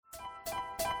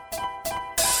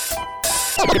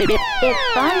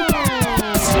It's fun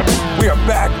time. We are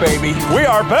back, baby. We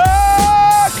are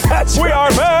back. We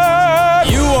are back.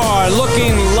 You are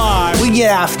looking live. We get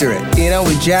after it. You know,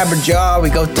 we jabber jaw, we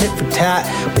go tit for tat,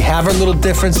 we have our little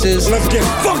differences. Let's get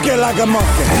funky like a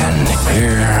monkey. And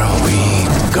here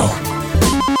we go.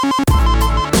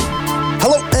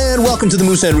 Hello and welcome to the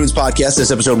Moose and Runes podcast. This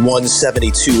is episode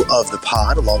 172 of the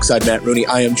pod. Alongside Matt Rooney,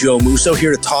 I am Joe Musso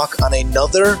here to talk on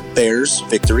another Bears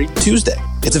Victory Tuesday.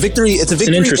 It's a victory. It's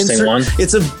an interesting one.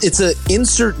 It's a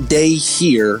insert day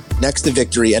here next to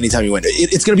victory. Anytime you win,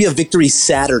 it's going to be a victory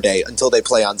Saturday until they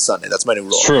play on Sunday. That's my new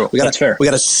rule. True. That's fair. We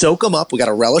got to soak them up. We got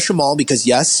to relish them all because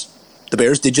yes, the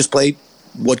Bears did just play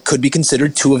what could be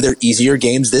considered two of their easier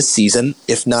games this season,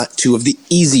 if not two of the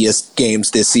easiest games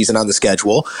this season on the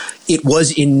schedule. It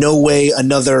was in no way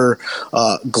another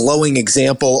glowing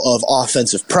example of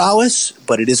offensive prowess,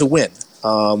 but it is a win.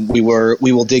 We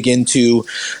will dig into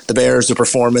the Bears, the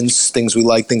performance, things we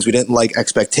like, things we didn't like,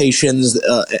 expectations,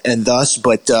 and thus.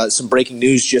 But some breaking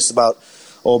news just about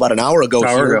an hour ago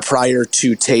prior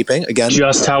to taping. Again,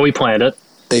 just how we planned it.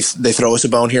 They throw us a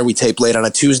bone here. We tape late on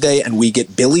a Tuesday, and we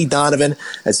get Billy Donovan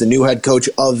as the new head coach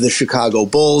of the Chicago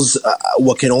Bulls.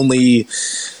 What can only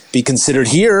be considered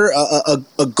here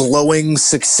a glowing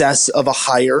success of a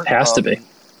hire. Has to be.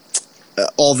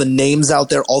 All the names out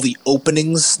there, all the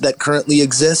openings that currently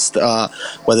exist,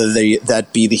 whether that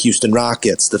be the Houston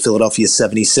Rockets, the Philadelphia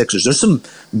 76ers. There's some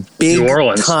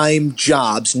big-time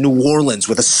jobs. New Orleans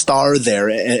with a star there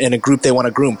and a group they want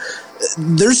to groom.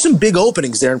 There's some big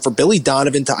openings there, and for Billy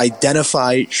Donovan to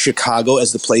identify Chicago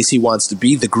as the place he wants to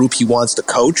be, the group he wants to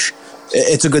coach,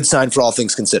 it's a good sign for all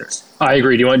things considered. I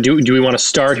agree. Do we want to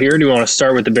start here? Do we want to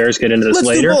start with the Bears, get into this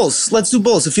later? Let's do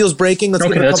Bulls. It feels breaking. Let's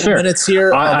give it a couple minutes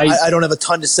here. I don't have a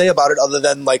ton to say about it other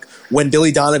than like when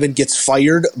Billy Donovan gets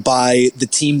fired by the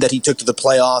team that he took to the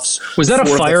playoffs. Was that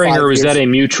a firing or was that a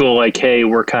mutual like, hey,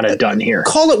 we're kind of done here?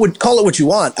 Call it what you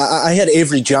want. I had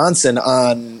Avery Johnson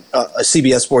on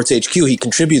CBS Sports HQ. He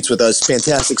contributes with us.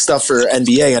 Fantastic stuff for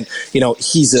NBA, and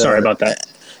he's sorry about that.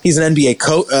 He's an NBA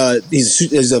coach.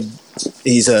 He's a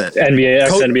NBA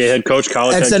ex-NBA head coach,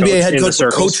 college ex-NBA head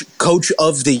coach, coach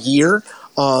of the year.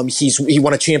 He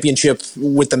won a championship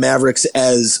with the Mavericks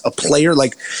as a player.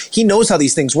 Like, he knows how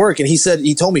these things work. And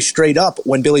he told me straight up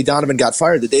when Billy Donovan got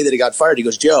fired, the day that he got fired, he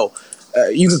goes, Joe,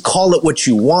 you can call it what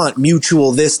you want,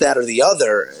 mutual this, that, or the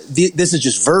other. This is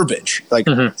just verbiage. Like,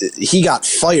 he got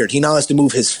fired. He now has to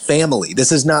move his family.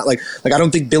 This is not like I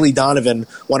don't think Billy Donovan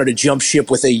wanted to jump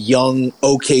ship with a young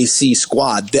OKC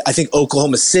squad. I think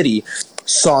Oklahoma City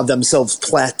saw themselves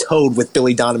plateaued with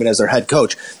Billy Donovan as their head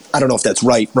coach. I don't know if that's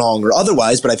right, wrong, or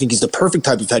otherwise, but I think he's the perfect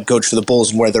type of head coach for the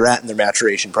Bulls and where they're at in their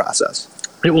maturation process.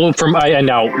 Well,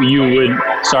 now you would.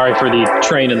 Sorry for the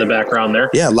train in the background there.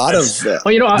 Yeah, a lot of. This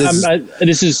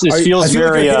feels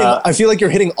very. I feel like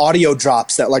you're hitting audio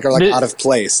drops that are out of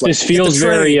place. Like, this feels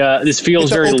very. This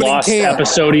feels very Lost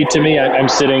episode-y to me. I'm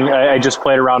sitting. I just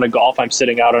played a round of golf. I'm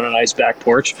sitting out on a nice back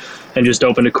porch and just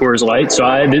opened a Coors Light. So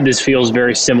this feels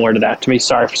very similar to that to me.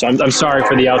 I'm sorry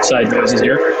for the outside noises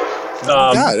here.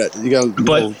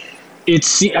 But. I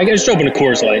just opened a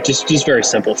Coors Light. Just very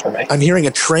simple for me. I'm hearing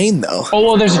a train, though.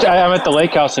 Oh, well, I'm at the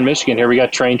lake house in Michigan here. We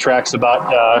got train tracks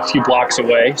about a few blocks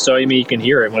away. So, you can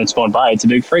hear it when it's going by. It's a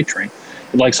big freight train.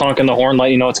 It likes honking the horn,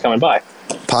 letting you know it's coming by.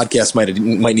 Podcast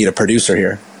might need a producer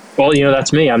here. Well,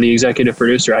 that's me. I'm the executive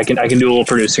producer. I can do a little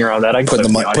producing around that. I can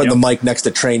putting the mic next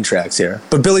to train tracks here.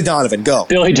 But Billy Donovan, go.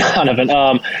 Billy Donovan.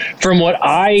 From what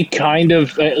I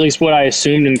at least what I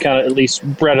assumed and kind of at least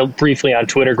read briefly on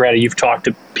Twitter, granted, you've talked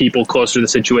to people closer to the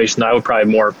situation. I would probably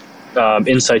have more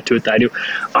insight to it than I do.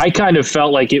 I kind of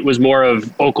felt like it was more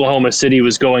of Oklahoma City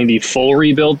was going the full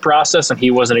rebuild process, and he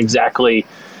wasn't exactly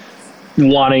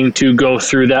wanting to go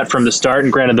through that from the start.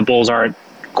 And granted, the Bulls aren't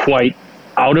quite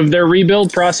out of their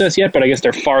rebuild process yet, but I guess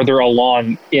they're farther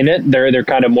along in it. They're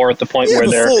kind of more at the point where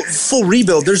they're full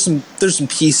rebuild. There's some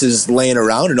pieces laying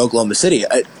around in Oklahoma City.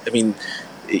 I mean,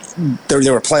 they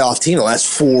were a playoff team the last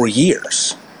 4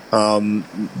 years.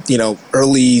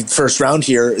 Early first round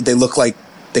here, they look like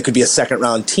they could be a second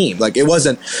round team. Like, it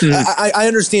wasn't. I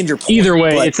understand your point. Either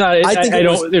way, it's not.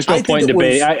 There's no point in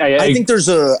debating. I think there's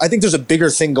a bigger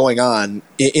thing going on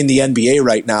in the NBA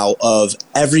right now of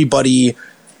everybody.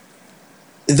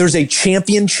 There's a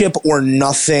championship or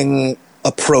nothing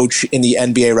approach in the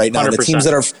NBA right now. 100%.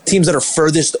 The teams that are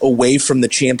furthest away from the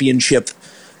championship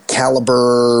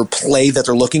caliber play that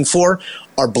they're looking for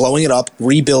are blowing it up,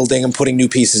 rebuilding, and putting new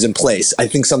pieces in place. I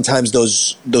think sometimes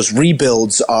those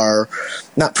rebuilds are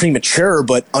not premature,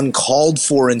 but uncalled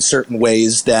for in certain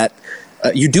ways that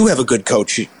you do have a good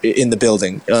coach in the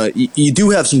building. You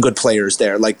do have some good players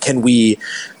there. Like, can we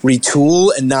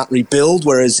retool and not rebuild?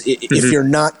 Whereas if you're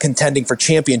not contending for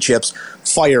championships,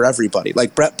 fire everybody.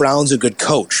 Like, Brett Brown's a good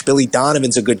coach. Billy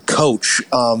Donovan's a good coach.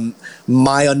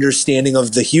 My understanding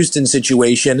of the Houston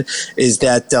situation is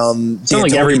that it's not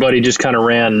like everybody just kind of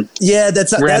ran. Yeah, that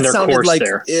sounded like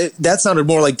that sounded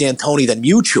more like D'Antoni than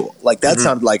mutual. Like that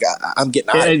sounded like I'm getting.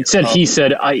 It said he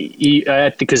said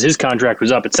because his contract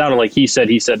was up. It sounded like he said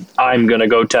I'm going to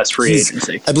go test free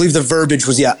agency. I believe the verbiage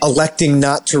was electing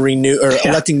not to renew or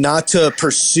electing not to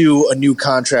pursue a new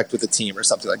contract with the team or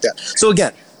something like that. So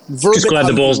again, just glad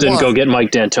the Bulls didn't go get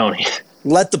Mike D'Antoni.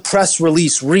 Let the press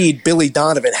release read Billy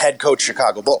Donovan, head coach,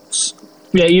 Chicago Bulls.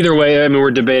 Yeah, either way, I mean,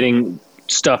 we're debating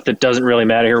stuff that doesn't really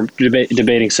matter here. We're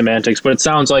debating semantics, but it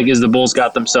sounds like the Bulls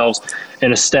got themselves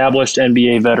an established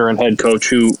NBA veteran head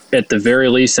coach who, at the very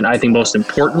least, and I think most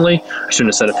importantly, I shouldn't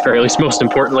have said at the very least, most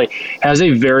importantly, has a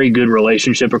very good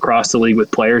relationship across the league with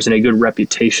players and a good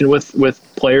reputation with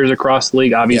players across the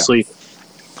league. Obviously,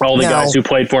 all the guys who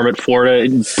played for him at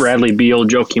Florida, Bradley Beal,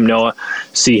 Joakim Noah,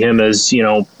 see him as,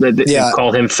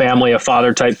 call him family, a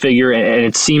father type figure. And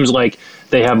it seems like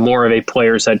they have more of a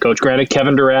player's head coach. Granted,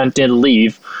 Kevin Durant did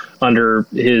leave under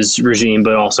his regime,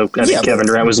 but also I think Kevin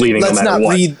Durant was leaving no matter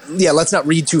what. Let's not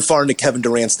read too far into Kevin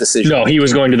Durant's decision. No, he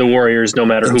was going to the Warriors no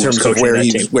matter who was coaching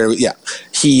that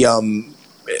team.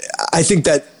 I think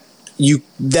that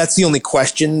that's the only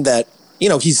question that,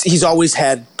 he's always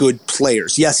had good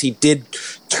players. Yes, he did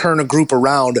turn a group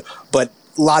around, but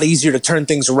a lot easier to turn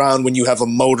things around when you have a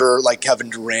motor like Kevin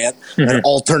Durant, an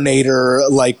alternator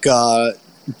like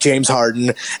James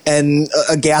Harden, and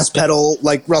a gas pedal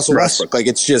like Russell Westbrook. Like,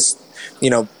 it's just,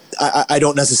 I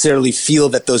don't necessarily feel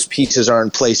that those pieces are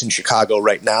in place in Chicago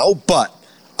right now, but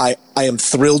I am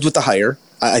thrilled with the hire.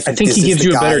 I think he gives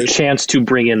you a better chance to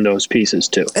bring in those pieces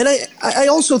too. And I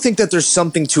also think that there's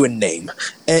something to a name.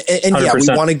 And yeah, we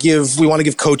want to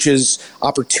give coaches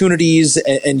opportunities,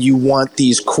 and you want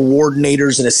these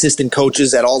coordinators and assistant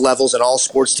coaches at all levels and all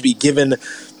sports to be given,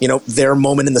 their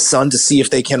moment in the sun to see if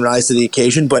they can rise to the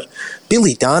occasion. But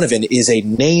Billy Donovan is a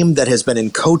name that has been in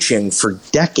coaching for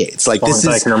decades. Like, this is,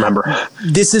 I can remember.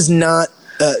 This is not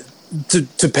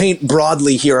to paint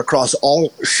broadly here across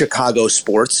all Chicago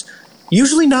sports.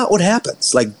 Usually not what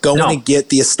happens. Like, going to get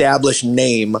the established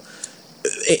name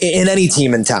in any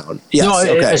team in town.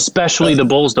 Yes, especially the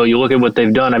Bulls, though. You look at what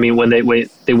they've done. I mean, when they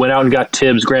went out and got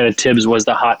Tibbs, granted, Tibbs was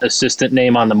the hot assistant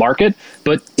name on the market,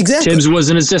 but Tibbs was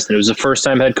an assistant. It was a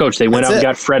first-time head coach. They went out and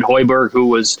got Fred Hoiberg, who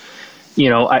was,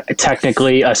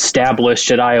 technically established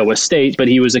at Iowa State, but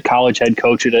he was a college head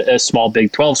coach at a small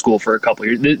Big 12 school for a couple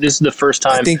of years. This is the first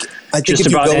time, I think just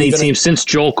about any team since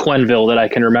Joel Quenneville that I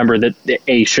can remember that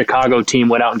a Chicago team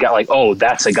went out and got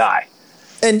that's a guy.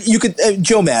 And you could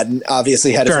Joe Madden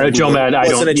obviously had Joe Madden.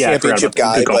 Wasn't a championship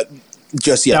guy, but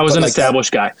just that was an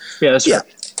established guy. Yeah, that's fair.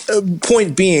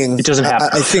 Point being, it doesn't happen.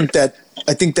 I think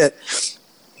that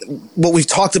what we've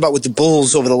talked about with the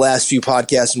Bulls over the last few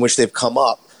podcasts in which they've come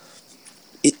up.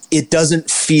 It doesn't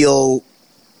feel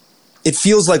 – it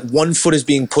feels like one foot is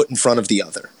being put in front of the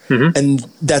other. Mm-hmm. And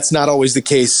that's not always the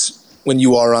case when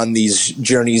you are on these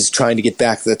journeys trying to get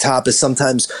back to the top. Is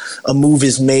sometimes a move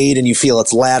is made and you feel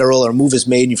it's lateral, or a move is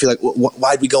made and you feel like,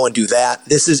 why'd we go and do that?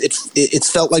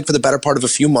 It's felt like for the better part of a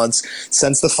few months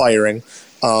since the firing,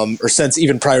 or since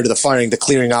even prior to the firing, the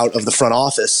clearing out of the front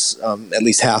office, at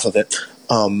least half of it,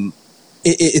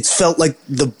 it's felt like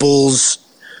the Bulls –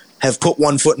 have put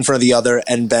one foot in front of the other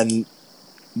and been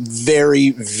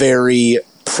very, very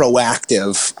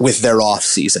proactive with their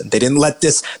offseason. They didn't let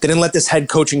this head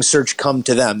coaching search come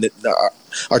to them.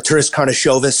 Arturas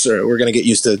Karnisovas, or we're going to get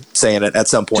used to saying it at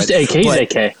some point. Just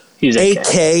AK. He's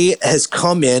AK has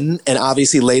come in and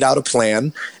obviously laid out a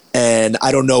plan. And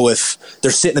I don't know if they're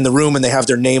sitting in the room and they have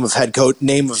their name of head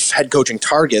coaching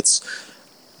targets.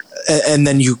 And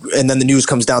then the news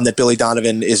comes down that Billy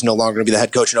Donovan is no longer going to be the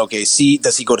head coach in OKC.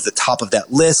 Does he go to the top of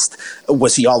that list?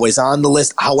 Was he always on the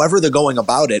list? However they're going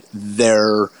about it,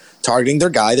 they're targeting their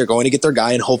guy. They're going to get their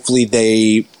guy, and hopefully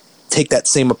they take that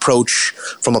same approach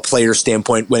from a player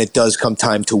standpoint when it does come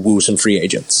time to woo some free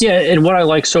agents. Yeah, and what I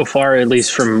like so far, at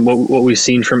least from what we've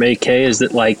seen from AK, is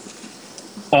that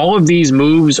all of these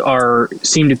moves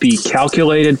seem to be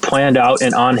calculated, planned out,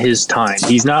 and on his time.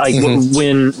 He's not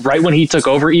when he took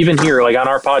over, even here, on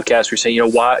our podcast, we're saying,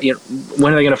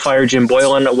 when are they going to fire Jim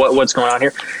Boylan? What's going on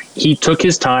here? He took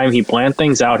his time. He planned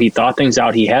things out. He thought things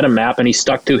out. He had a map, and he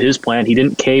stuck to his plan. He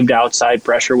didn't cave to outside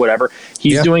pressure, whatever.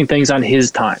 He's doing things on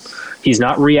his time. He's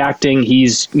not reacting.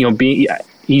 He's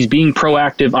being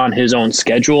proactive on his own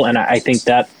schedule, and I think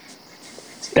that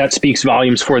that speaks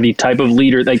volumes for the type of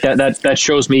leader like that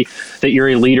shows me that you're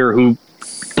a leader who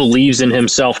believes in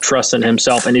himself, trusts in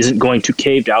himself, and isn't going to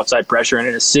cave to outside pressure. And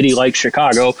in a city like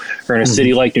Chicago or in a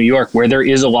city like New York, where there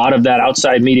is a lot of that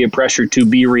outside media pressure to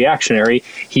be reactionary,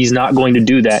 he's not going to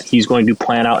do that. He's going to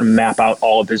plan out and map out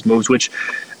all of his moves, which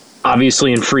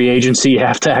obviously in free agency you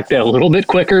have to act a little bit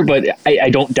quicker, but I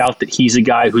don't doubt that he's a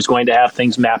guy who's going to have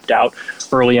things mapped out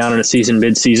early on in a season,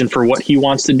 mid-season, for what he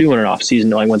wants to do in an offseason,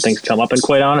 knowing when things come up. And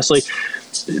quite honestly,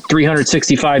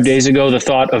 365 days ago, the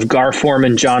thought of Gar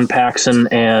Forman, John Paxson,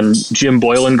 and Jim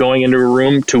Boylan going into a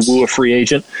room to woo a free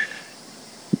agent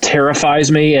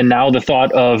terrifies me. And now the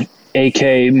thought of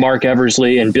AK, Mark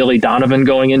Eversley, and Billy Donovan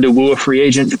going into woo a free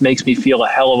agent makes me feel a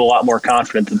hell of a lot more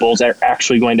confident the Bulls are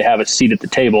actually going to have a seat at the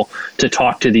table to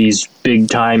talk to these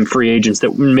big-time free agents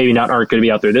that maybe aren't going to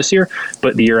be out there this year,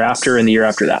 but the year after and the year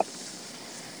after that.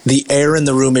 The air in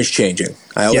the room is changing.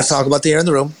 I always talk about the air in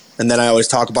the room. And then I always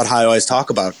talk about how I always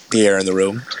talk about the air in the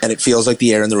room, and it feels like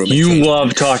the air in the room is changing. You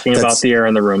love talking about the air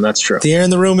in the room. That's true. The air in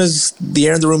the room is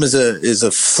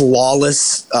a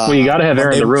flawless. Well, you got to have air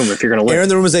in the room if you're going to win. Air in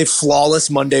the room is a flawless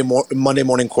Monday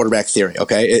morning quarterback theory.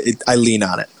 Okay, I lean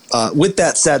on it. With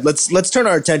that said, let's turn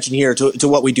our attention here to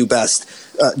what we do best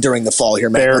during the fall here,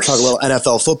 Matt. Bears. Let's talk a little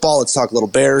NFL football. Let's talk a little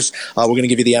Bears. We're going to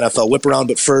give you the NFL whip around,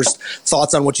 but first,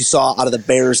 thoughts on what you saw out of the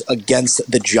Bears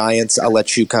against the Giants. I'll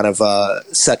let you kind of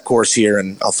set course here,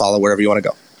 and I'll follow wherever you want to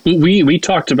go. We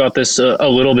talked about this a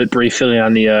little bit briefly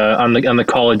on the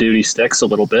Call of Duty sticks a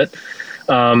little bit.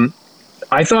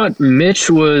 I thought Mitch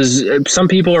was. Some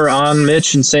people are on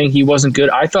Mitch and saying he wasn't good.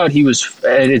 I thought he was.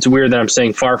 And it's weird that I'm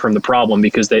saying far from the problem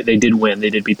because they did win. They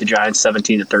did beat the Giants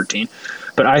 17-13.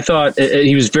 But I thought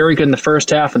he was very good in the first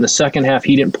half. In the second half,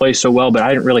 he didn't play so well. But I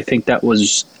didn't really think that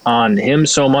was on him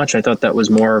so much. I thought that was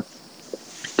more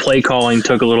play calling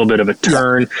took a little bit of a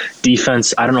turn.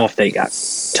 Defense. I don't know if they got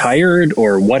tired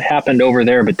or what happened over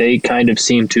there, but they kind of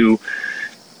seemed to,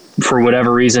 for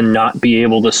whatever reason, not be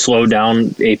able to slow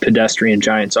down a pedestrian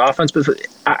Giants offense. But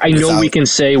I know we can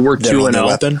say we're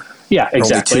 2-0. Yeah,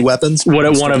 exactly. Only two weapons. One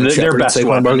of their best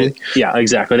weapons. Yeah,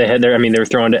 exactly. They were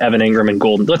throwing to Evan Ingram and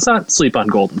Golden. Let's not sleep on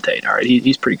Golden Tate. All right,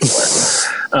 he's pretty good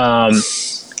player.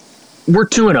 We're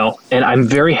 2-0, and I'm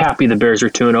very happy the Bears are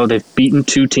 2-0. They've beaten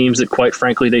two teams that, quite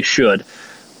frankly, they should.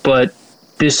 But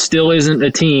this still isn't a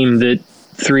team that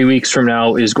 3 weeks from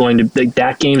now is going to.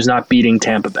 That game's not beating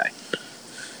Tampa Bay.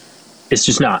 It's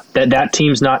just not. That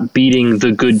team's not beating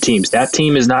the good teams. That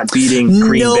team is not beating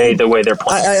Green Bay the way they're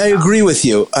playing. I agree with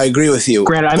you.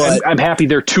 Granted, I'm happy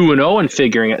they're 2-0 and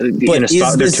figuring it in a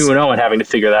spot. They're 2-0 and having to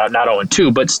figure that out. Not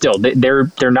 0-2, but still,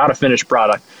 they're not a finished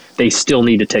product. They still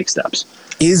need to take steps.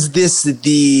 Is this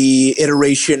the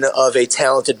iteration of a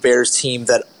talented Bears team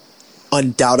that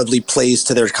undoubtedly plays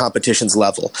to their competition's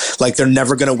level? Like, they're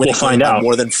never going to win a game by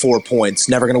more than 4 points,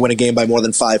 never going to win a game by more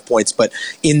than 5 points, but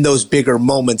in those bigger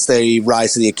moments, they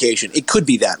rise to the occasion. It could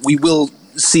be that. We will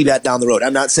see that down the road.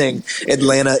 I'm not saying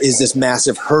Atlanta is this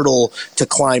massive hurdle to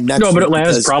climb next. No, but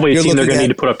Atlanta's probably a team they're going to need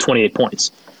to put up 28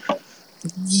 points.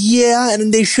 Yeah,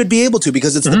 and they should be able to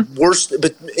because it's the worst.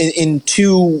 But in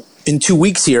 2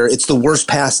 weeks here, it's the worst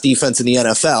pass defense in the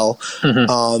NFL,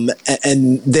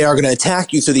 and they are going to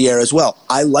attack you through the air as well.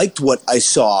 I liked what I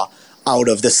saw out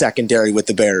of the secondary with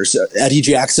the Bears. Eddie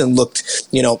Jackson looked,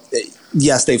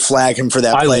 yes, they flag him for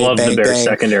that play. I love the Bears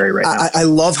secondary right now. I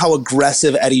love how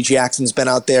aggressive Eddie Jackson's been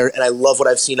out there, and I love what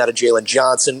I've seen out of Jalen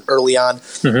Johnson early on. I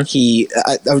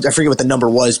forget what the number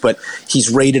was, but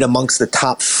he's rated amongst the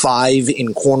top 5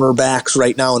 in cornerbacks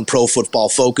right now in Pro Football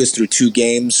Focus through 2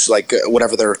 games, like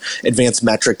whatever their advanced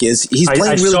metric is. He's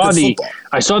playing really good football.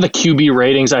 I saw the QB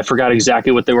ratings. I forgot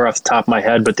exactly what they were off the top of my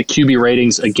head, but the QB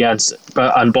ratings against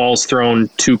on balls thrown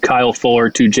to Kyle Fuller,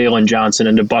 to Jalen Johnson,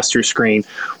 and to Buster Skrine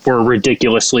were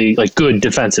ridiculously good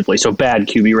defensively. So bad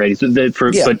QB ratings.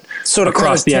 But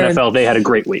across the NFL, they had a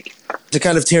great week. To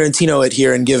kind of Tarantino it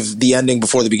here and give the ending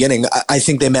before the beginning, I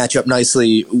think they match up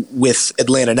nicely with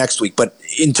Atlanta next week. But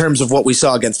in terms of what we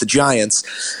saw against the Giants,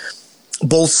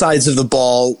 both sides of the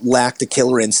ball lacked a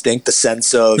killer instinct, the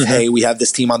sense of, hey, we have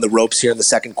this team on the ropes here in the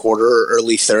second quarter or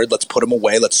early third. Let's put them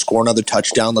away. Let's score another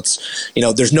touchdown.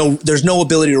 There's no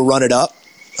ability to run it up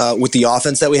with the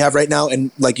offense that we have right now.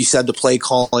 And like you said, the play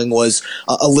calling was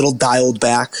a little dialed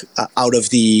back out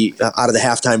of the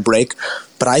halftime break.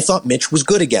 But I thought Mitch was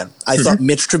good again. I thought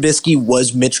Mitch Trubisky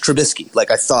was Mitch Trubisky.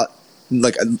 I thought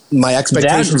my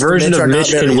expectations. That version of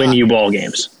Mitch can win you ball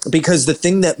games. Because the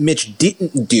thing that Mitch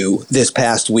didn't do this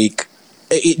past week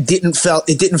it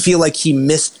didn't feel like he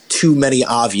missed too many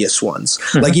obvious ones.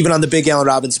 Like even on the big Allen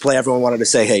Robinson play, everyone wanted to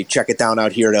say, hey, check it down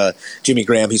out here to Jimmy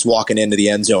Graham. He's walking into the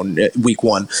end zone week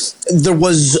 1. There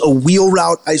was a wheel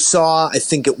route I saw. I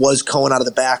think it was Cohen out of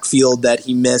the backfield that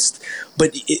he missed.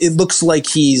 But it looks like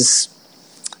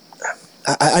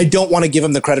I don't want to give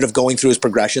him the credit of going through his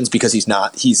progressions because he's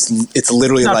not. It's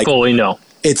literally not like fully, no.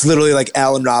 It's literally like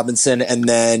Allen Robinson and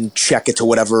then check it to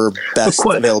whatever best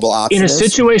available option in a is.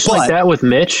 situation like that with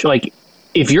Mitch, like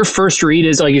if your first read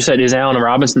is, like you said, is Allen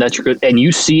Robinson, that's your good, and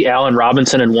you see Allen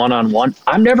Robinson in one-on-one,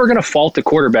 I'm never going to fault the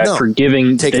quarterback for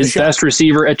giving his best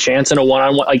receiver a chance in a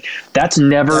one-on-one. Like that's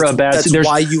never a bad. That's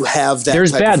why you have that.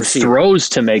 There's bad throws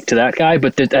to make to that guy,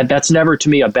 but that's never to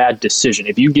me a bad decision.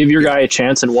 If you give your guy a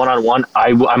chance in one-on-one,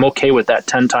 I'm okay with that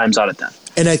 10 times out of 10.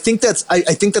 And I think that's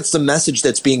the message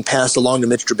that's being passed along to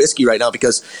Mitch Trubisky right now,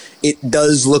 because it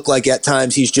does look like at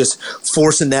times he's just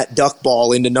forcing that duck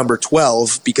ball into number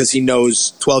 12 because he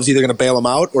knows 12's either going to bail him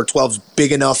out or 12's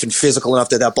big enough and physical enough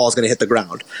that ball is going to hit the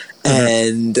ground.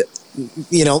 And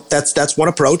that's one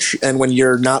approach. And when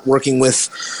you're not working with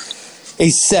a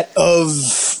set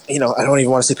of, I don't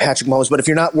even want to say Patrick Mahomes, but if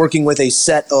you're not working with a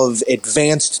set of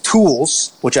advanced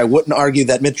tools, which I wouldn't argue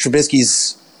that Mitch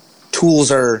Trubisky's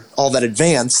tools are all that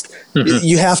advanced,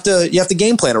 you have to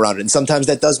game plan around it. And sometimes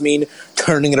that does mean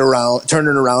turning it around,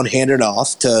 handing it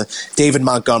off to David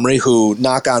Montgomery, who,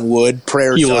 knock on wood,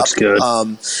 prayers he up. Looks good.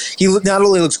 He not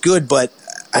only looks good, but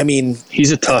I mean,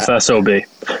 he's a tough SOB.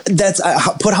 That's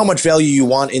put how much value you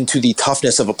want into the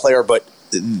toughness of a player, but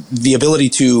the ability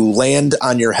to land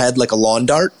on your head like a lawn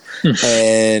dart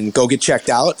and go get checked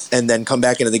out and then come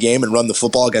back into the game and run the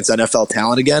football against NFL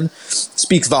talent again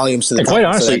speaks volumes to the quite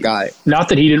honestly, of that guy. Not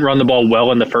that he didn't run the ball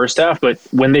well in the first half, but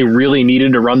when they really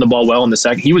needed to run the ball well in the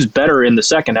second, he was better in the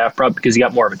second half, probably because he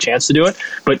got more of a chance to do it,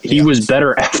 but he was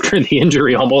better after the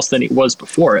injury almost than he was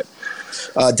before it.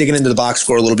 Digging into the box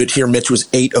score a little bit here, Mitch was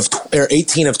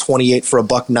 18 of 28 for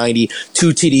 $190, 2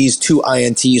 TDs, 2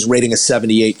 INTs, rating a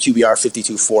 78, QBR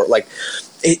 52.4. Like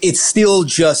it's still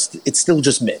just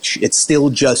Mitch. It's still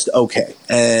just okay,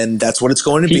 and that's what it's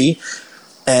going to be.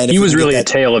 And he was really a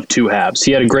tale of two halves.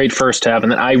 He had a great first half,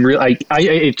 and then even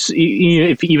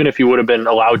if he would have been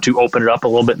allowed to open it up a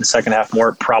little bit in the second half more,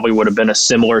 it probably would have been a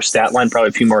similar stat line, probably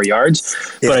a few more yards.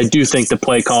 Yeah. But I do think the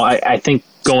play call, I think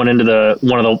going into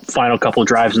one of the final couple of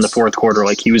drives in the fourth quarter,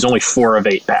 like he was only 4 of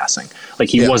 8 passing. Like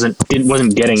he wasn't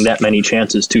getting that many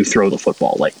chances to throw the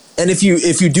football. Like, and if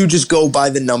you do just go by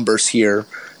the numbers here,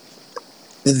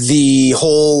 the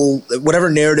whole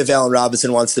whatever narrative Allen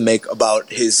Robinson wants to make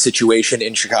about his situation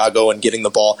in Chicago and getting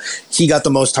the ball, he got the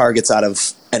most targets out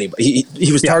of anybody.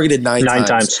 He was targeted 9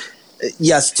 times.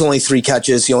 Yes, it's only 3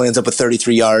 catches. He only ends up with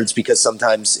 33 yards because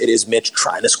sometimes it is Mitch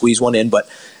trying to squeeze one in, but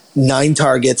 9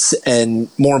 targets, and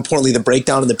more importantly, the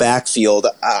breakdown in the backfield.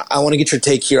 I want to get your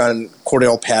take here on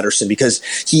Cordell Patterson because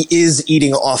he is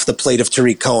eating off the plate of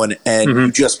Tariq Cohen, and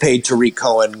you just paid Tariq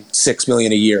Cohen $6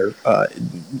 million a year,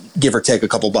 give or take a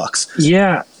couple bucks.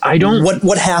 Yeah, I don't.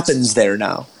 What happens there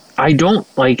now? I don't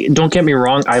like. Don't get me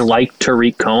wrong. I like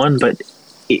Tariq Cohen, but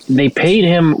they paid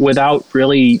him without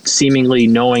really seemingly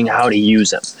knowing how to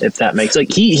use him, if that makes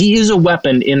like he is a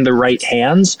weapon in the right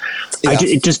hands. Yeah.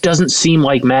 It just doesn't seem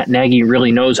like Matt Nagy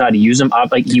really knows how to use him.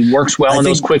 Like he works well in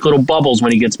those quick little bubbles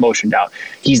when he gets motioned out.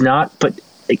 He's not, but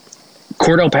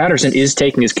Cordell Patterson is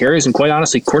taking his carries, and quite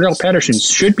honestly, Cordell Patterson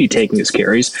should be taking his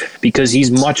carries because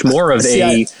he's much more of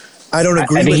I don't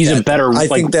agree. I think he's a better. I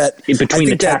think that between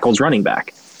the tackles, running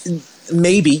back.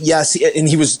 Maybe, yes, and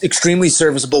he was extremely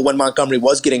serviceable when Montgomery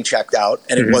was getting checked out,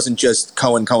 and it wasn't just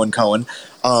Cohen.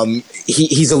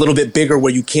 He's a little bit bigger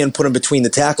where you can put him between the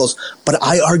tackles, but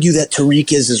I argue that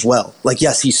Tariq is as well. Like,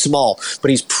 yes, he's small,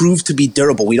 but he's proved to be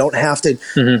durable. We don't have to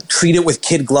treat it with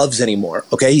kid gloves anymore,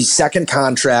 okay? He's second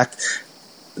contract.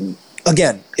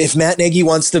 Again, if Matt Nagy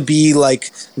wants to be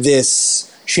like this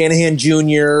Shanahan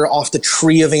Jr. off the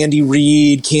tree of Andy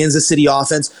Reid, Kansas City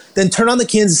offense, then turn on the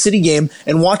Kansas City game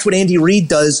and watch what Andy Reid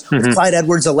does with Clyde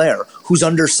Edwards-Helaire, who's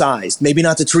undersized. Maybe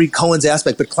not to Tariq Cohen's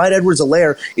aspect, but Clyde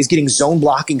Edwards-Helaire is getting zone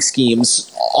blocking schemes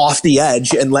off the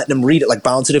edge and letting him read it, like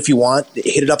bounce it if you want,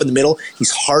 hit it up in the middle.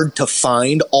 He's hard to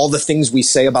find. All the things we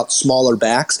say about smaller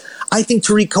backs. I think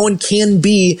Tariq Cohen can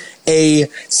be a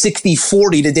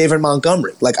 60-40 to David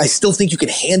Montgomery. Like, I still think you can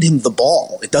hand him the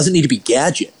ball. It doesn't need to be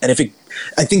gadget. And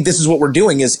I think this is what we're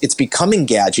doing is it's becoming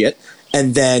gadget,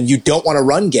 and then you don't want to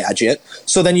run gadget,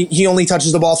 so then he only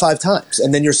touches the ball 5 times.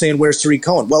 And then you're saying, where's Tariq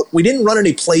Cohen? Well, we didn't run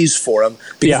any plays for him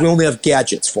because we only have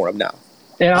gadgets for him now.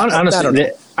 And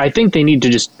honestly, I think they need to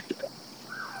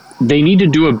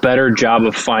do a better job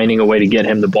of finding a way to get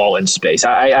him the ball in space.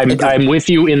 I'm with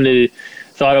you in the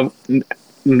thought of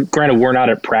granted, we're not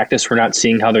at practice. We're not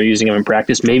seeing how they're using him in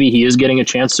practice. Maybe he is getting a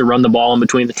chance to run the ball in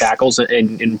between the tackles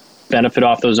and benefit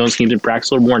off those zone schemes in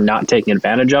practice a little more, not taking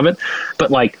advantage of it.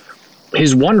 But like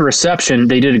his one reception,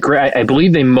 they did a great, I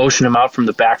believe they motioned him out from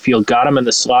the backfield, got him in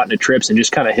the slot into trips and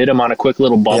just kind of hit him on a quick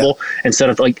little bubble instead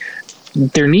of like,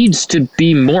 there needs to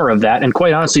be more of that. And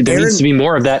quite honestly, there needs to be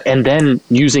more of that. And then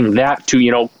using that to,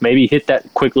 you know, maybe hit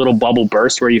that quick little bubble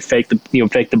burst where you fake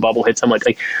the bubble, hit someone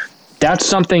like that's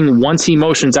something once he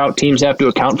motions out, teams have to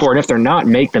account for. And if they're not,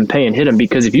 make them pay and hit him,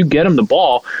 because if you get him the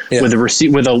ball with a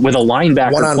with a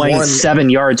linebacker one-on-one playing 7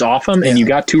 yards off him and you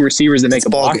got two receivers that make a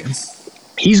block,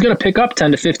 he's going to pick up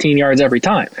 10 to 15 yards every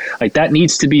time. Like that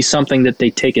needs to be something that they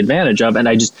take advantage of. And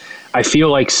I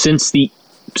feel like since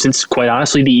quite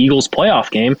honestly, the Eagles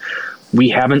playoff game, we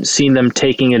haven't seen them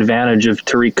taking advantage of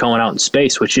Tariq Cohen out in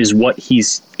space, which is what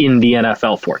he's in the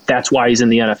NFL for. That's why he's in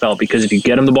the NFL, because if you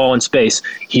get him the ball in space,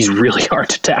 he's really hard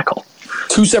to tackle.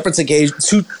 Two separate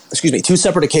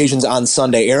occasions on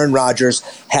Sunday. Aaron Rodgers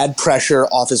had pressure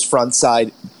off his front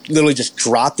side, literally just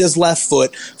dropped his left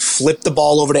foot, flipped the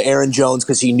ball over to Aaron Jones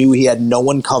because he knew he had no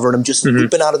one covering him, just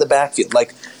looping out of the backfield.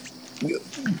 Like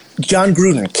John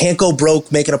Gruden can't go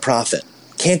broke making a profit.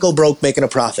 Can't go broke making a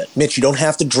profit. Mitch, you don't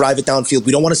have to drive it downfield.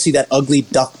 We don't want to see that ugly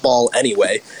duck ball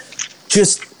anyway.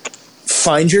 Just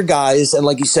find your guys and,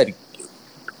 like you said,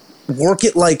 work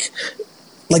it like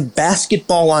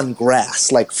basketball on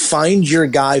grass. Like find your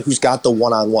guy who's got the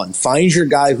one-on-one. Find your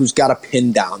guy who's got a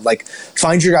pin down. Like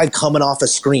find your guy coming off a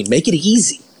screen. Make it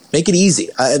easy. Make it easy.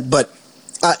 But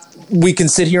we can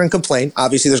sit here and complain.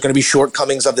 Obviously, there's going to be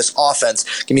shortcomings of this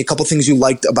offense. Give me a couple things you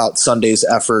liked about Sunday's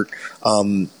effort.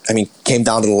 Came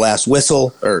down to the last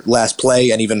whistle or last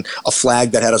play and even a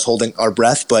flag that had us holding our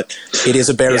breath. But it is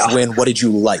a Bears win. What did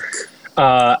you like?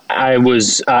 I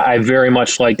very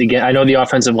much liked, again, I know the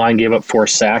offensive line gave up 4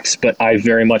 sacks, but I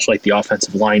very much liked the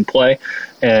offensive line play.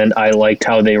 And I liked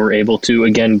how they were able to,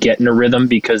 again, get in a rhythm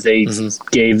because they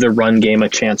gave the run game a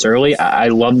chance early. I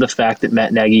love the fact that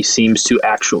Matt Nagy seems to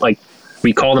actually,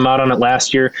 we called him out on it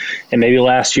last year, and maybe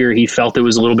last year he felt it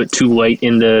was a little bit too late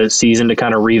in the season to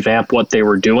kind of revamp what they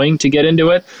were doing to get into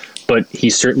it. But he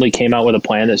certainly came out with a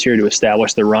plan this year to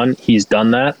establish the run. He's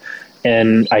done that.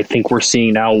 And I think we're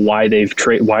seeing now why they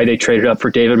traded up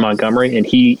for David Montgomery, and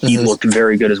he looked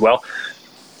very good as well.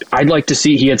 I'd like to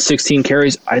see, he had 16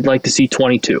 carries. I'd like to see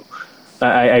 22.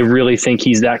 I really think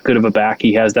he's that good of a back.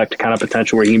 He has that kind of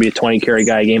potential where he can be a 20-carry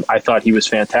guy a game. I thought he was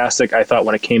fantastic. I thought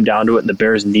when it came down to it and the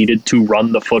Bears needed to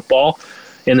run the football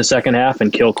in the second half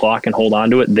and kill clock and hold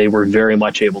on to it, they were very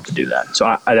much able to do that.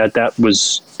 So that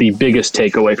was the biggest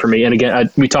takeaway for me. And again,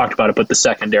 we talked about it, but the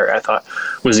secondary I thought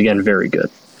was, again, very good.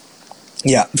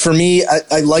 Yeah, for me,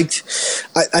 I liked.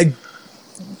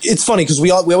 It's funny because we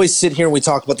always sit here and we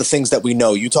talk about the things that we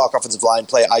know. You talk offensive line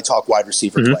play, I talk wide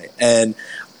receiver play, and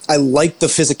I like the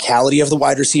physicality of the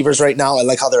wide receivers right now. I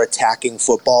like how they're attacking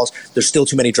footballs. There's still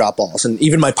too many drop balls, and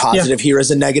even my positive here is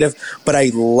a negative. But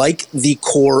I like the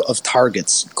core of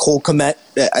targets. Cole Kmet,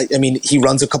 he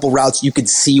runs a couple routes. You can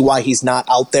see why he's not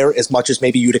out there as much as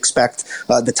maybe you'd expect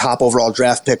the top overall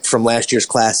draft pick from last year's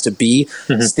class to be.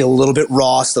 Still a little bit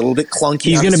raw, still a little bit clunky.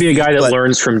 He's going to be a guy that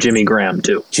learns from Jimmy Graham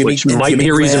too, which might be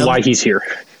a reason why he's here.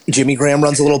 Jimmy Graham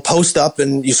runs a little post up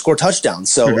and you score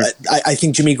touchdowns. So I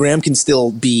think Jimmy Graham can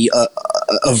still be a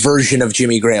version of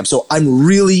Jimmy Graham. So I'm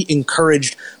really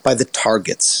encouraged by the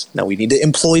targets. Now we need to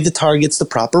employ the targets the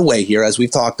proper way here, as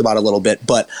we've talked about a little bit,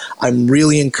 but I'm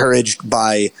really encouraged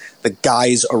by the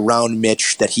guys around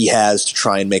Mitch that he has to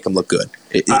try and make him look good.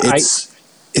 It's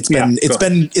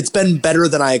been better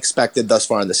than I expected thus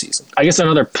far in the season. I guess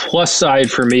another plus side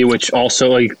for me, which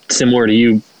also similar to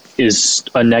you, is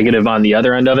a negative on the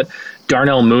other end of it.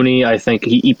 Darnell Mooney, I think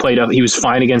he played up. He was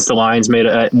fine against the Lions, made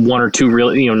one or two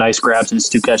really nice grabs in his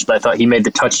 2 catches, but I thought he made the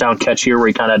touchdown catch here where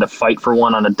he kind of had to fight for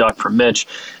one on a duck from Mitch.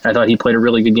 And I thought he played a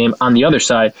really good game. On the other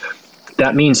side,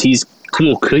 that means he's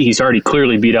cool. He's already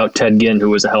clearly beat out Ted Ginn,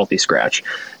 who was a healthy scratch.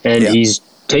 And he's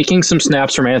taking some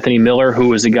snaps from Anthony Miller, who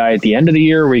was a guy at the end of the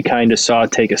year where we kind of saw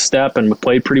take a step and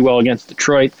played pretty well against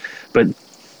Detroit. But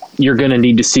you're going to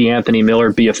need to see Anthony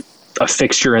Miller be a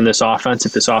fixture in this offense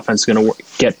if this offense is going to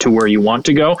get to where you want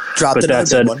to go. But that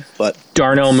said,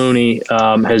 Darnell Mooney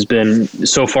has been,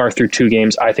 so far through 2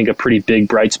 games, I think a pretty big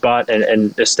bright spot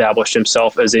and established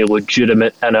himself as a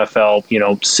legitimate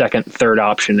NFL, second, third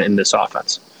option in this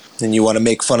offense. And you want to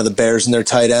make fun of the Bears and their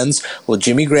tight ends? Well,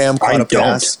 Jimmy Graham caught a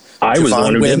pass.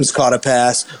 Javon Wims caught a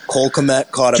pass. Cole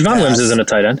Kmet caught a pass. Javon Wims isn't a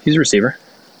tight end. He's a receiver.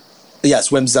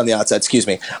 Yes, Wims is on the outside. Excuse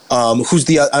me. Who's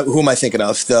who am I thinking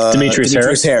of?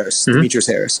 Demetrius Harris. Demetrius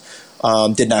Harris.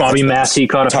 Did not. Bobby Massey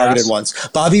caught a targeted pass. Once.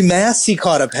 Bobby Massey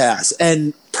caught a pass,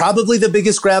 and probably the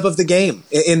biggest grab of the game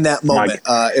in that moment.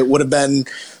 It would have been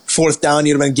fourth down.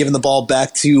 You'd have been giving the ball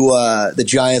back to the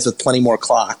Giants with plenty more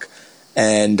clock,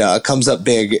 and comes up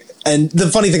big. And the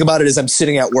funny thing about it is I'm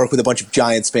sitting at work with a bunch of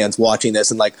Giants fans watching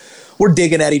this, and like we're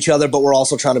digging at each other, but we're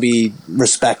also trying to be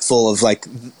respectful of like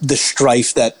the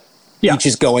strife that each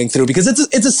is going through, because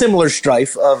it's a similar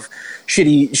strife of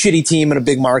shitty team in a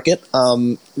big market,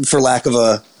 for lack of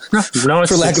a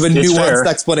nuanced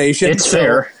explanation. It's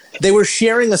fair. They were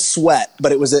sharing a sweat, but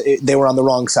they were on the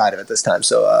wrong side of it this time.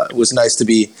 So it was nice to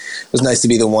be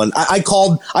the one. I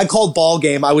called ball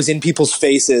game. I was in people's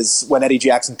faces when Eddie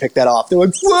Jackson picked that off. They're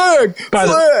like, flag.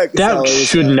 That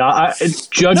should not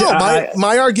judge. No,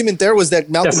 my argument there was that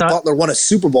Malcolm Butler won a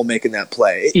Super Bowl making that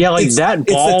play. Yeah, like that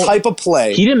ball. It's the type of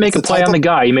play. He didn't make a play on the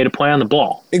guy. He made a play on the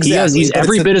ball. Exactly. He's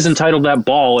every bit as entitled to that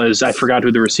ball as I forgot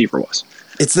who the receiver was.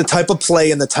 It's the type of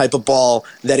play and the type of ball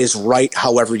that is right,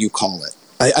 however you call it.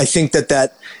 I think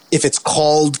that if it's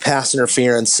called pass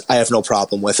interference, I have no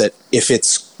problem with it. If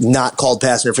it's not called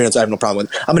pass interference, I have no problem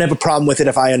with it. I'm going to have a problem with it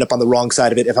if I end up on the wrong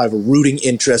side of it, if I have a rooting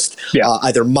interest,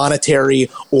 either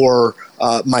monetary or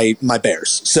my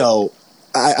Bears. So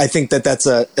I think it's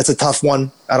a tough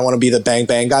one. I don't want to be the bang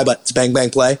bang guy, but it's a bang bang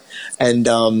play. And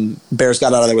Bears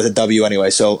got out of there with a W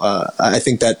anyway. So I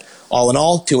think that all in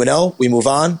all, 2-0, we move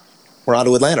on. We're on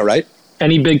to Atlanta, right?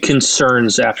 Any big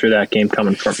concerns after that game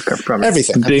coming from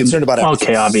everything? I'm concerned about everything.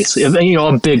 Okay, obviously. A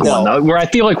big one, though, where I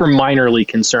feel like we're minorly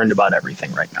concerned about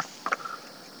everything right now.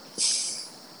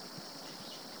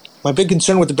 My big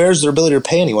concern with the Bears is their ability to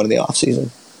pay anyone in the offseason.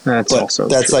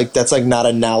 That's like not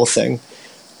a now thing.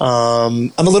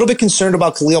 I'm a little bit concerned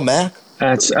about Khalil Mack.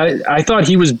 I thought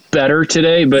he was better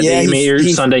today, but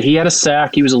Sunday he had a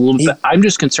sack. He was a little bit. I'm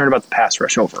just concerned about the pass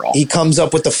rush overall. He comes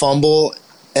up with the fumble.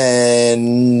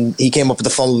 And he came up with the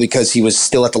fumble because he was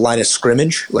still at the line of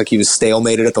scrimmage, like he was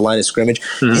stalemated at the line of scrimmage.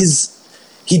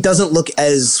 Mm-hmm. He doesn't look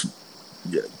as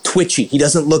twitchy. He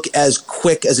doesn't look as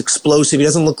quick, as explosive. He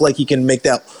doesn't look like he can make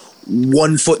that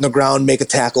 1 foot in the ground, make a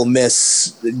tackle,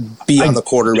 miss, be on the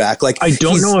quarterback. Like I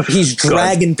don't know if he's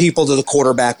dragging people to the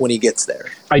quarterback when he gets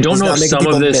there. I don't know if some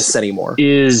of this anymore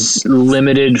is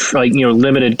limited,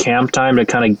 limited camp time to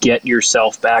kind of get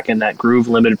yourself back in that groove.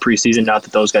 Limited preseason. Not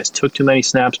that those guys took too many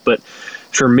snaps, but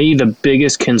for me, the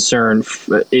biggest concern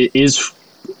is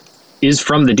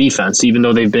from the defense. Even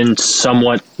though they've been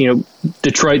somewhat,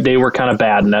 Detroit, they were kind of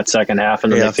bad in that second half,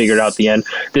 and then they figured out the end.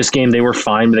 This game, they were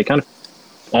fine, but they kind of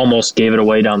almost gave it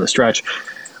away down the stretch.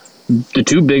 The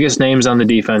two biggest names on the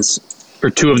defense, or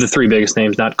two of the three biggest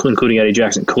names, not including Eddie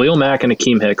Jackson, Khalil Mack and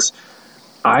Akeem Hicks,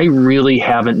 I really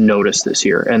haven't noticed this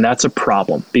year, and that's a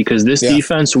problem because this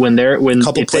defense, when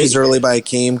couple plays early by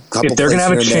Akeem, if they're going to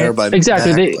have a chance,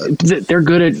 exactly, they're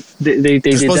good at they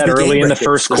did that early in the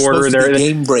first quarter. They're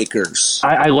game breakers.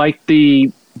 I like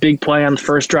the big play on the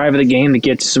first drive of the game to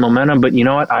get some momentum, but you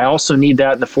know what? I also need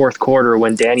that in the fourth quarter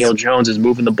when Daniel Jones is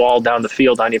moving the ball down the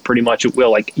field on you pretty much at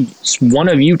will. Like one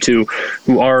of you two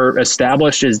who are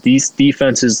established as these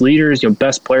defenses leaders,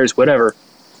 best players, whatever,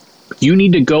 you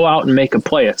need to go out and make a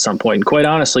play at some point. And quite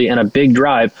honestly, in a big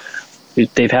drive,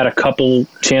 they've had a couple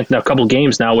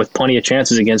games now with plenty of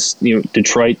chances against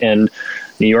Detroit and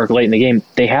New York late in the game.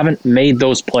 They haven't made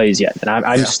those plays yet, and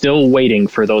I'm still waiting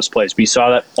for those plays. We saw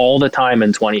that all the time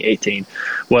in 2018,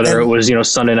 whether it was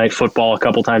Sunday Night Football a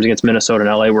couple times against Minnesota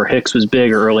and LA, where Hicks was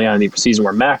big, or early on in the season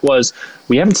where Mack was.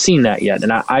 We haven't seen that yet,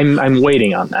 and I'm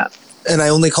waiting on that. And I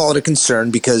only call it a concern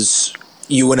because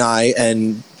you and I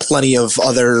and plenty of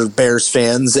other Bears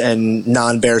fans and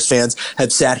non-Bears fans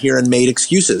have sat here and made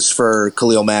excuses for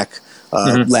Khalil Mack.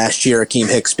 Last year, Akeem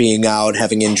Hicks being out,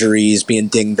 having injuries, being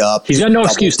dinged up. He's got no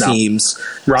excuse now.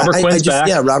 Robert Quinn's back.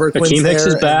 Yeah, Robert Quinn's Akeem Hicks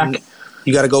is back.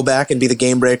 You got to go back and be the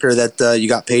game breaker that you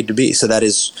got paid to be. So that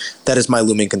is my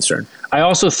looming concern. I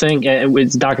also think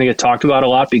it's not going to get talked about a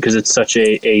lot because it's such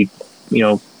a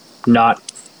not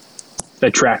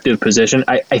attractive position.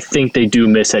 I think they do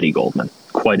miss Eddie Goldman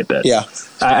quite a bit. Yeah.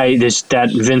 That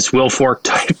Vince Wilfork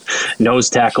type nose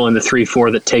tackle in the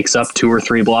 3-4 that takes up 2 or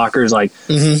 3 blockers,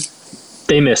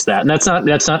 they miss that. And that's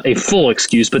not a full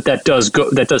excuse, but that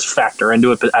does factor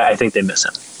into it, but I think they miss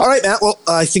him. All right, Matt. Well,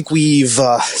 I think we've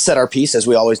said our piece, as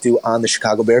we always do on the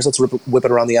Chicago Bears. Let's whip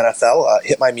it around the NFL.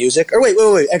 Hit my music. Or wait.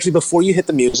 Actually, before you hit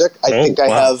the music, I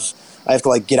have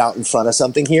to get out in front of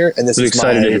something here, and this is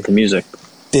excited to hit the music.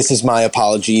 This is my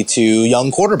apology to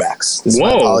young quarterbacks.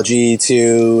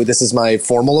 This is my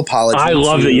formal apology. I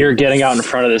love that you're getting out in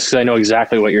front of this because I know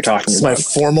exactly what you're talking about. This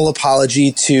is my formal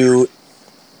apology to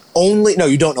no,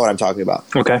 you don't know what I'm talking about.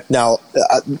 Okay. Now,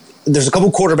 there's a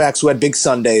couple quarterbacks who had big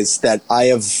Sundays that I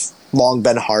have long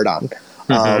been hard on.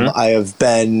 I've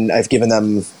given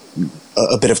them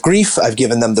a bit of grief. I've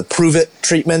given them the prove it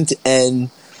treatment, and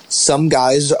some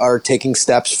guys are taking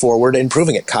steps forward and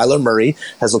proving it. Kyler Murray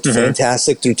has looked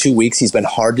fantastic through 2 weeks. He's been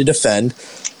hard to defend.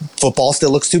 Football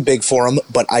still looks too big for him,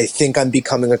 but I think I'm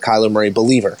becoming a Kyler Murray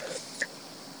believer.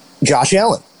 Josh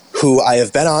Allen, who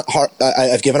I've given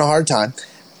a hard time.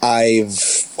 I've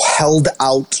held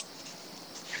out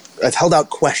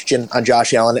question on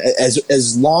Josh Allen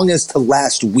as long as to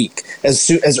last week.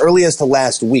 As early as to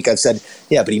last week, I've said,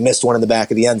 yeah, but he missed one in the back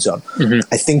of the end zone.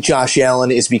 I think Josh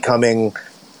Allen is becoming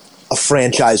a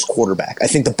franchise quarterback. I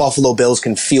think the Buffalo Bills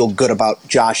can feel good about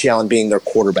Josh Allen being their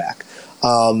quarterback.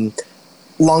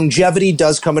 Longevity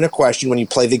does come into question when you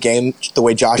play the game the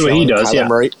way Josh Allen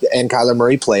and Kyler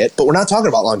Murray play it, but we're not talking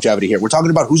about longevity here. We're talking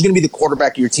about who's going to be the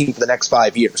quarterback of your team for the next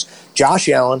 5 years. Josh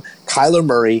Allen, Kyler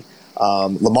Murray,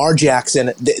 Lamar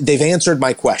Jackson, they've answered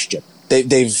my question.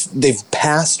 They've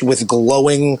passed with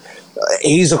glowing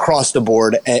A's across the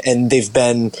board, and they've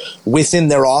been within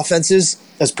their offenses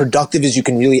as productive as you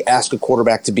can really ask a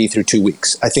quarterback to be through 2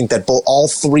 weeks. I think that all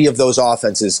three of those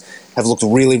offenses have looked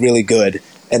really, really good,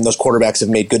 and those quarterbacks have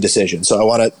made good decisions. So I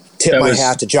want to tip my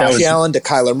hat to Josh Allen, to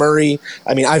Kyler Murray.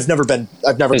 I mean, I've never gone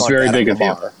very big of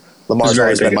Lamar. Lamar's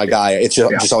always been my guy. It's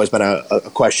just always been a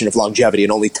question of longevity,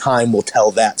 and only time will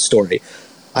tell that story.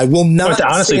 I will not. But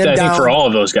honestly, I think for all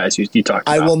of those guys you talked about,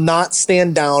 I will not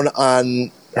stand down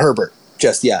on Herbert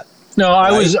just yet. No,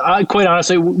 I quite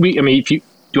honestly.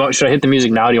 Should I hit the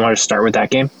music now? Do you want to start with that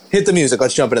game? Hit the music.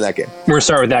 Let's jump into that game. We're going to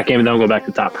start with that game, and then we'll go back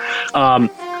to the top.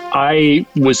 I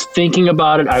was thinking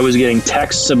about it. I was getting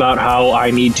texts about how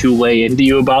I need to lay into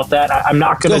you about that. I'm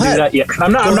not going to do that yet.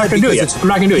 I'm not going to do it yet. I'm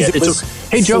not going to do it yet.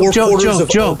 Hey, Joe.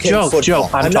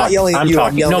 I'm not yelling at you.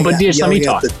 I'm talking. No, but just let me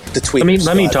talk.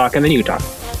 Let me talk, and then you talk.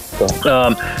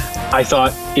 I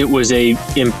thought it was a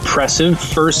impressive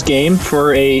first game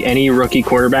for any rookie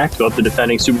quarterback to go up to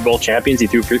defending Super Bowl champions. He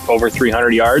threw for over 300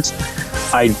 yards.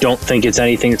 I don't think it's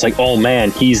anything that's like, oh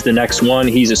man, he's the next one.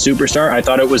 He's a superstar. I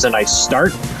thought it was a nice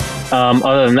start.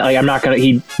 Other than that, I'm not going to.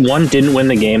 He didn't win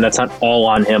the game. That's not all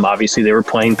on him. Obviously, they were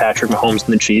playing Patrick Mahomes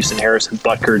and the Chiefs, and Harrison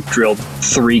Butker drilled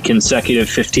 3 consecutive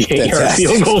 58-yard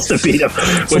field goals to beat him.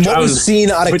 From what we've seen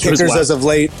out of kickers as of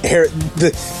late,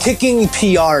 the kicking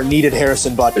PR needed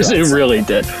Harrison Butker. It really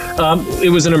did. It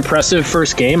was an impressive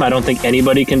first game. I don't think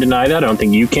anybody can deny that. I don't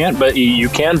think you can, but you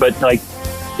can. But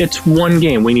it's one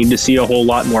game. We need to see a whole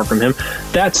lot more from him.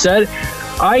 That said,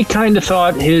 I kind of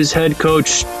thought his head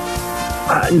coach.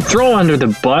 Throw under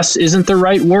the bus isn't the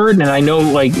right word, and I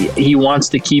know he wants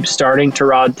to keep starting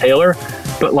Tyrod Taylor,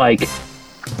 but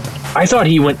I thought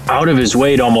he went out of his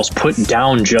way to almost put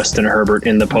down Justin Herbert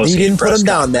in the postgame. He didn't put him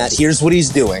down, Matt. Here's what he's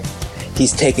doing.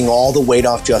 He's taking all the weight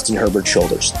off Justin Herbert's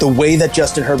shoulders. The way that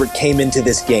Justin Herbert came into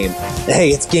this game, hey,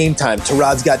 it's game time.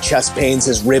 Tyrod's got chest pains,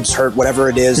 his ribs hurt, whatever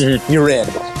it is, you're in.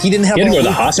 He didn't have to go to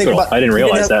the hospital. I didn't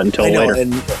realize that until later.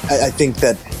 And I think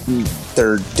that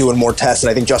they're doing more tests,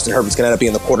 and I think Justin Herbert's going to end up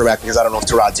being the quarterback because I don't know if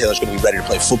Tyrod Taylor's going to be ready to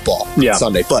play football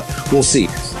Sunday, but we'll see.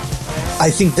 I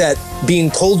think that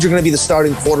being told you're going to be the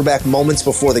starting quarterback moments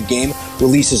before the game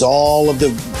releases all of the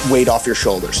weight off your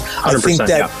shoulders. I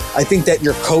think that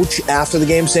your coach after the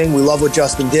game saying we love what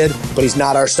Justin did, but he's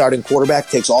not our starting quarterback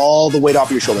takes all the weight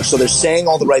off your shoulders. So they're saying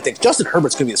all the right things. Justin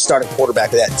Herbert's going to be the starting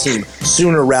quarterback of that team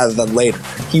sooner rather than later.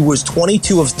 He was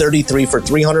 22 of 33 for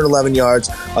 311 yards,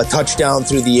 a touchdown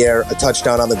through the air, a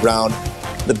touchdown on the ground.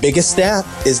 The biggest stat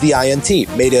is the INT.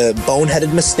 Made a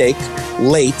boneheaded mistake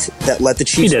late that let the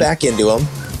Chiefs back into him,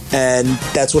 and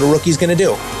that's what a rookie's going to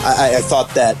do. I thought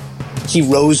that he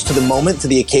rose to the moment, to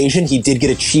the occasion. He did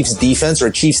get a Chiefs defense or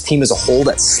a Chiefs team as a whole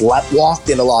that sleptwalked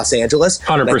into Los Angeles.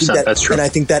 100%, that's true. And I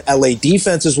think that LA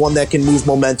defense is one that can move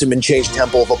momentum and change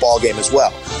tempo of a ball game as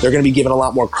well. They're going to be given a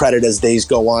lot more credit as days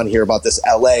go on here about this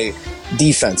LA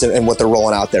defense and what they're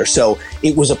rolling out there. So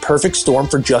it was a perfect storm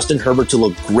for Justin Herbert to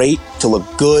look great, to look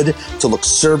good, to look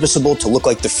serviceable, to look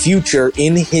like the future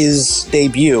in his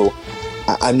debut.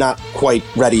 I'm not quite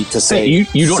ready to say you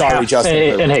don't sorry, have, Justin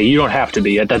Herbert. And hey, you don't have to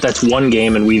be. That's one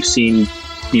game, and we've seen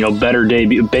better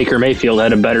debut. Baker Mayfield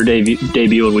had a better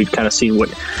debut, and we've kind of seen what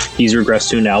he's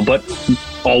regressed to now. But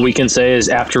all we can say is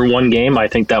after one game, I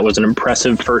think that was an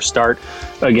impressive first start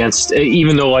against,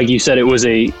 even though, like you said, it was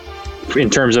in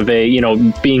terms of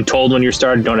being told when you're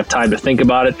starting, don't have time to think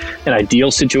about it. An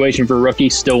ideal situation for a rookie,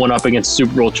 still went up against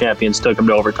Super Bowl champions, took them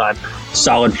to overtime.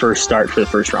 Solid first start for the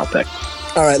first round pick.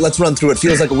 All right, let's run through it.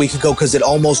 Feels like a week ago because it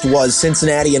almost was.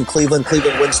 Cincinnati and Cleveland.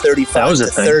 Cleveland wins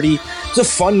 35-30.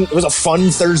 It was a fun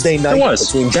Thursday night. It was.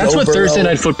 Between That's Joe what Burrow Thursday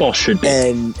night football should be.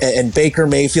 and Baker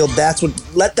Mayfield. That's what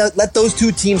let those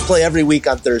two teams play every week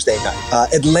on Thursday night.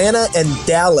 Atlanta and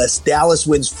Dallas. Dallas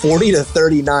wins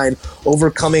 40-39,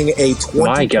 overcoming a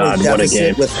 20-point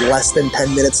deficit with less than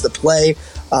 10 minutes to play.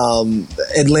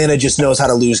 Atlanta just knows how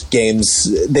to lose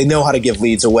games. They know how to give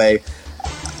leads away.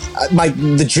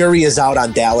 The jury is out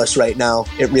on Dallas right now.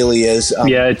 It really is.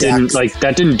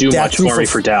 That didn't do much for me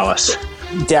for Dallas.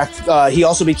 Dak, he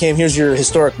also became, here's your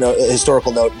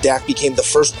historical note, Dak became the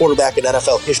first quarterback in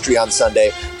NFL history on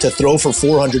Sunday to throw for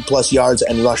 400-plus yards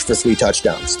and rush for 3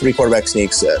 touchdowns. 3 quarterback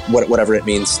sneaks, whatever it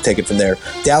means, take it from there.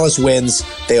 Dallas wins.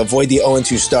 They avoid the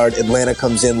 0-2 start. Atlanta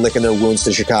comes in, licking their wounds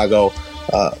to Chicago.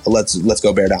 Let's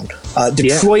go bear down.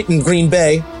 Detroit and Green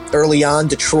Bay. Early on,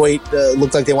 Detroit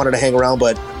looked like they wanted to hang around,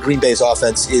 but Green Bay's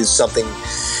offense is something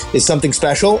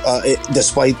special,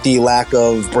 despite the lack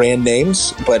of brand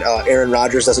names. But Aaron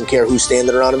Rodgers doesn't care who's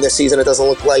standing around him this season. It doesn't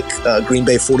look like Green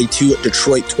Bay 42,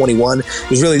 Detroit 21. It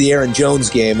was really the Aaron Jones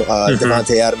game.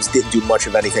 Devontae Adams didn't do much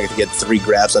of anything to get 3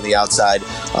 grabs on the outside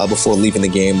before leaving the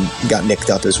game. Got nicked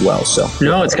up as well. So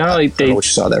it's kind of like what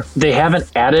you saw there. They haven't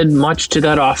added much to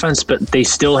that offense, but they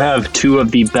still have two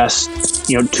of the best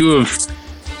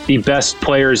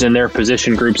players in their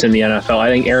position groups in the NFL. I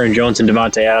think Aaron Jones and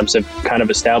Devontae Adams have kind of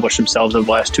established themselves over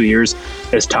the last 2 years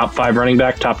as top 5 running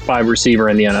back, top 5 receiver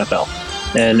in the NFL.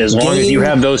 And as long as you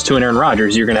have those two and Aaron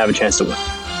Rodgers, you're going to have a chance to win.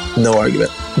 No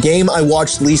argument. Game I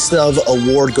watched least of,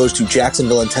 award goes to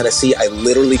Jacksonville and Tennessee. I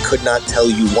literally could not tell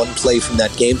you one play from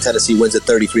that game. Tennessee wins at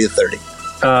 33-30.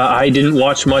 I didn't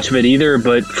watch much of it either,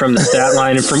 but from the stat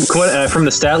line and from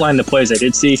the stat line, the plays I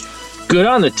did see, good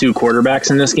on the 2 quarterbacks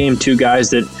in this game. 2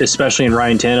 guys that, especially in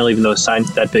Ryan Tannehill, even though he signed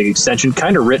that big extension,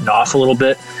 kind of written off a little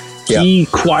bit. Yeah. He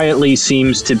quietly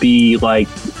seems to be like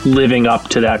living up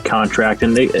to that contract.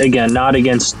 And again, not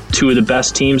against 2 of the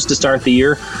best teams to start the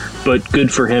year, but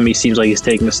good for him. He seems like he's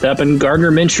taking a step. And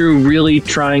Gardner Minshew really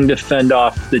trying to fend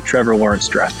off the Trevor Lawrence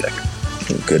draft pick.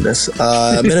 Oh, goodness.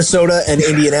 Minnesota and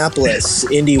Indianapolis.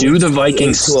 Indy Do the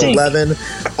Vikings stink? 11. I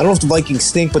don't know if the Vikings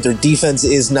stink, but their defense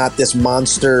is not this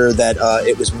monster that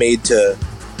it was made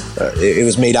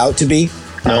out to be.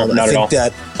 No, not at all.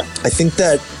 I think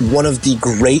that one of the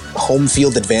great home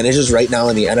field advantages right now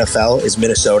in the NFL is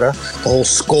Minnesota. The whole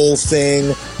skull thing,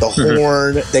 the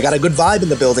horn, they got a good vibe in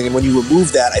the building. And when you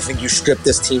remove that, I think you strip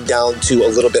this team down to a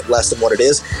little bit less than what it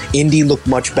is. Indy looked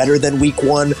much better than week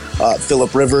 1.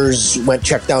 Phillip Rivers went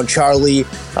check down Charlie,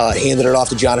 handed it off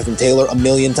to Jonathan Taylor a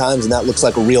million times, and that looks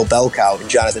like a real bell cow. And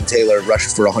Jonathan Taylor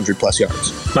rushed for 100-plus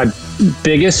yards. My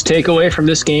biggest takeaway from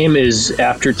this game is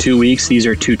after 2 weeks, these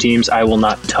are 2 teams I will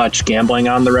not touch gambling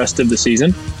on the rest of the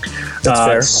season. That's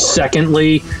fair.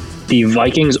 Secondly, the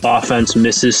Vikings offense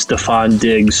misses Stephon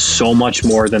Diggs so much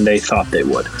more than they thought they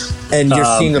would. And you're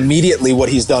seeing immediately what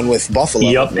he's done with Buffalo.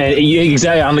 Yep, and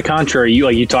exactly. On the contrary,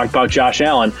 you talked about Josh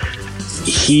Allen.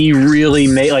 He really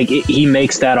he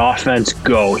makes that offense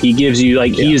go. He gives you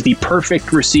he is the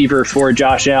perfect receiver for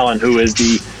Josh Allen, who is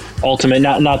the ultimate.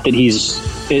 Not that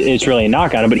it's really a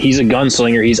knock on him, but he's a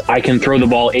gunslinger. I can throw the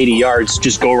ball 80 yards,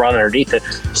 just go run underneath it.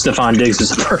 Stephon Diggs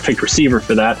is a perfect receiver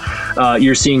for that.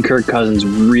 You're seeing Kirk Cousins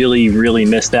really, really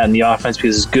miss that in the offense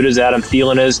because as good as Adam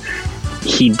Thielen is,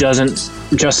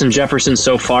 Justin Jefferson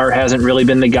so far hasn't really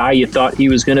been the guy you thought he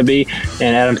was going to be,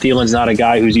 and Adam Thielen's not a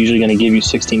guy who's usually going to give you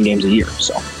 16 games a year.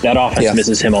 So that offense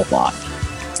misses him a lot.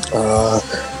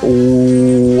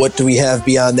 What do we have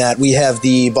beyond that? We have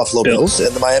the Buffalo Bills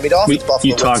and the Miami Dolphins.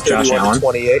 You talked Josh Allen.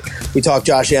 28. We talked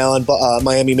Josh Allen, but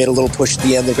Miami made a little push at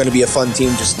the end. They're going to be a fun team,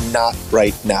 just not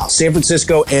right now. San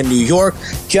Francisco and New York.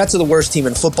 Jets are the worst team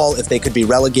in football. If they could be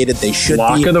relegated, they should be.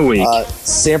 Lock of the week.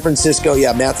 San Francisco,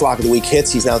 Matt's lock of the week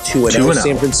hits. He's now 2-0.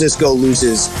 San Francisco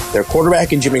loses their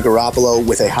quarterback in Jimmy Garoppolo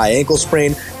with a high ankle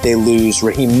sprain. They lose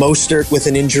Raheem Mostert with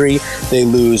an injury. They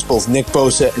lose both Nick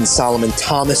Bosa and Solomon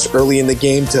Thomas early in the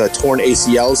game to torn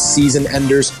ACLs, season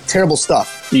enders. Terrible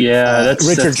stuff. Yeah, that's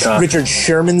Richard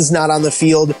Sherman's not on the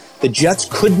field. The Jets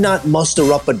could not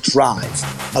muster up a drive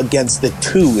against the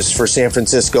twos for San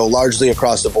Francisco, largely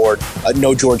across the board.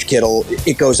 No George Kittle.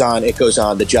 It goes on.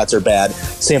 The Jets are bad.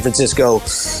 San Francisco,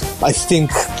 I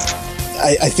think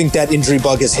that injury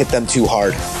bug has hit them too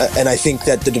hard. And I think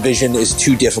that the division is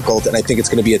too difficult, and I think it's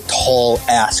going to be a tall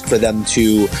ask for them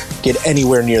to get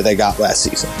anywhere near they got last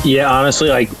season. Yeah, honestly,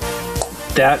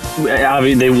 that,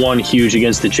 obviously they won huge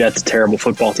against the Jets, terrible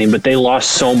football team, but they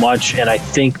lost so much, and I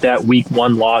think that week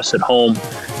 1 loss at home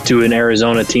to an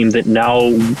Arizona team that now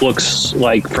looks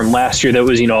like from last year that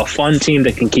was, a fun team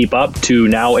that can keep up to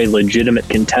now a legitimate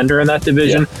contender in that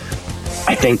division. Yeah.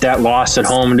 I think that loss at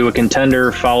home to a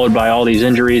contender followed by all these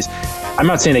injuries, I'm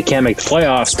not saying they can't make the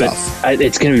playoffs, but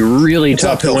it's going to be really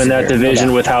tough to uphill win from that here, division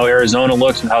no doubt. with how Arizona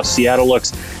looks and how Seattle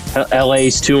looks.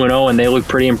 LA's 2-0, and they look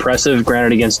pretty impressive,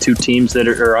 granted against two teams that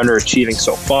are underachieving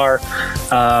so far.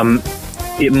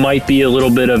 It might be a little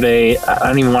bit of a, I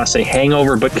don't even want to say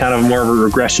hangover, but kind of more of a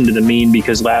regression to the mean,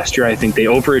 because last year I think they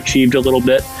overachieved a little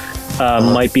bit.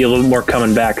 Might be a little more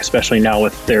coming back, especially now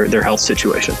with their health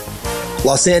situation.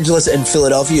 Los Angeles and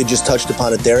Philadelphia just touched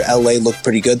upon it there. LA looked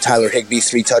pretty good. Tyler Higbee,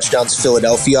 3 touchdowns.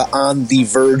 Philadelphia on the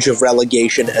verge of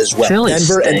relegation as well. Philly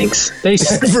Denver stinks.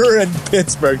 Denver and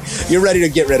Pittsburgh. You're ready to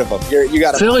get rid of them. You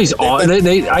got Philly's on.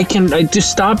 I just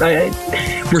stop.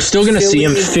 We're still going to see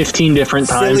them 15 different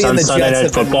times on Sunday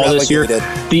Night Football this year.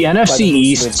 The NFC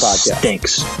East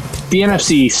stinks. The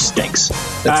NFC stinks.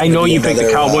 I know you picked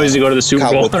the Cowboys to go to the Super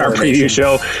Bowl in our preview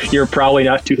show. You're probably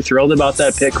not too thrilled about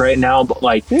that pick right now, but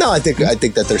no, I think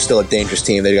that they're still a dangerous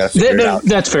team. They got to figure it out.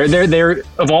 That's fair. They're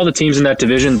of all the teams in that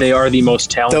division, they are the most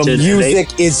talented. The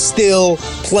music is still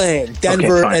playing.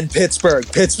 Denver and Pittsburgh.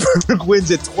 Pittsburgh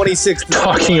wins it 26.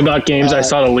 Talking about games I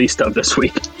saw the least of this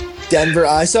week. Denver,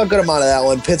 I saw a good amount of that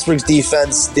one. Pittsburgh's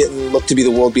defense didn't look to be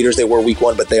the world beaters they were week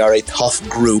 1, but they are a tough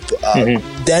group.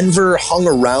 Denver hung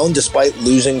around despite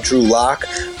losing Drew Lock.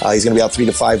 He's going to be out 3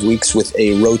 to 5 weeks with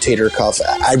a rotator cuff.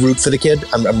 I root for the kid.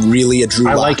 I'm really a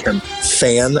Drew Lock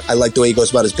fan. I like the way he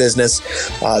goes about his business.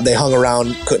 They hung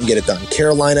around, couldn't get it done.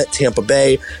 Carolina, Tampa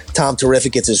Bay. Tom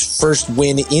Terrific gets his first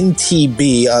win in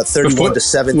TB,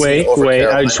 31-17. Wait!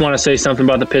 I just want to say something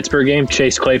about the Pittsburgh game.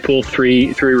 Chase Claypool,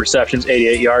 three receptions,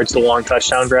 88 yards, the long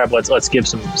touchdown grab. Let's give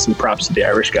some props to the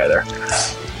Irish guy there.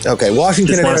 Okay,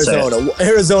 Washington and Arizona.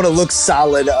 Arizona looks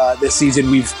solid this season.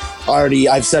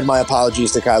 I've said my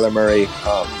apologies to Kyler Murray.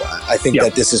 I think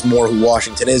that this is more who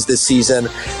Washington is this season.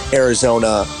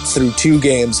 Arizona, through 2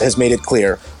 games, has made it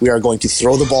clear we are going to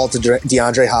throw the ball to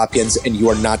DeAndre Hopkins, and you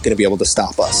are not going to be able to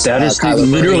stop us. That is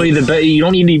literally the best. You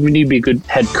don't even need to be a good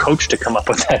head coach to come up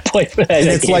with that play for that.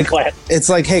 It's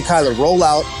like, hey, Kyler, roll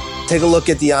out. Take a look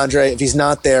at DeAndre. If he's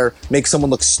not there, make someone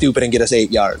look stupid and get us 8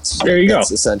 yards. There you go.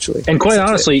 Essentially. And quite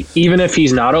honestly, even if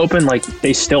he's not open,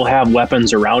 they still have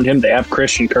weapons around him. They have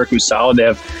Christian Kirk, who's solid. They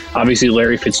have, obviously,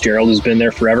 Larry Fitzgerald has been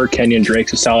there forever. Kenyon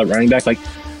Drake's a solid running back.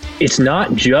 It's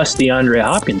not just DeAndre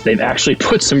Hopkins. They've actually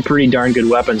put some pretty darn good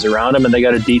weapons around him, and they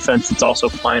got a defense that's also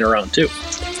flying around, too.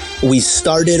 We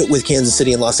started with Kansas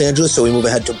City and Los Angeles, so we move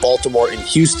ahead to Baltimore and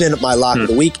Houston. My lock of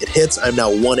the week, it hits. I'm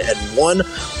now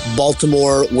 1-1.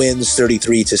 Baltimore wins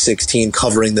 33-16,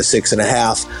 covering the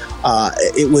 6.5.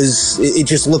 It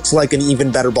just looks like an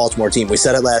even better Baltimore team. We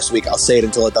said it last week. I'll say it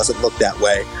until it doesn't look that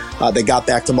way. They got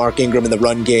back to Mark Ingram in the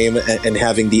run game and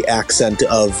having the accent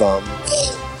of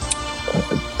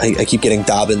I keep getting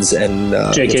Dobbins and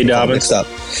J.K. Dobbins mixed up.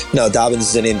 No, Dobbins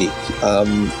is in Indy.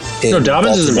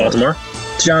 Dobbins is in Baltimore.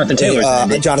 Jonathan Taylor.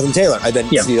 Jonathan Taylor.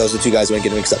 See, those are the 2 guys who ain't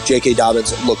getting mixed up. J.K.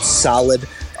 Dobbins looked solid.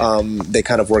 They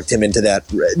kind of worked him into that.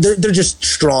 They're just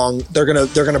strong. They're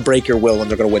gonna break your will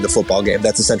and they're gonna win the football game.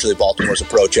 That's essentially Baltimore's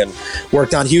approach. And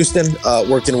worked on Houston.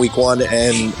 Worked in week 1,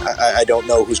 and I don't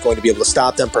know who's going to be able to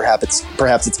stop them.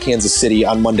 Perhaps it's Kansas City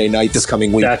on Monday night this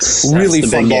coming week. That's really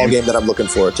fun ball game that I'm looking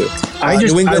forward to. I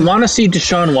want to see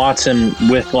Deshaun Watson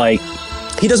with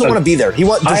He doesn't want to be there.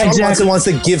 Deshaun Watson wants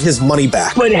to give his money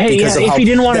back. But hey, if he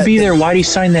didn't want to be there, why'd he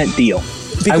sign that deal?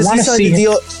 Because he signed the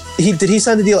deal. Did he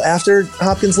sign the deal after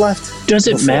Hopkins left? Does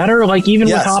it matter? Even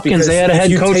with Hopkins, they had a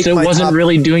head coach that wasn't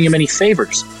really doing him any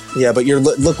favors. Yeah, but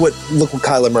look what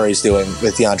Kyler Murray's doing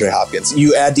with DeAndre Hopkins.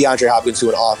 You add DeAndre Hopkins to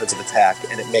an offensive attack,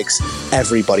 and it makes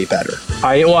everybody better.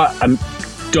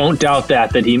 Don't doubt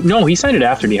that he signed it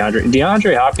after DeAndre.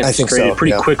 DeAndre Hopkins was traded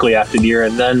pretty quickly after the year,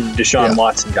 and then Deshaun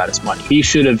Watson got his money. He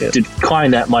should have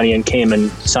declined that money and came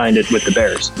and signed it with the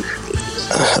Bears.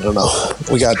 I don't know.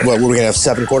 We got we're going to have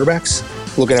 7 quarterbacks?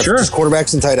 Looking at just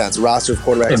quarterbacks and tight ends, a roster of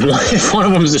quarterbacks. If one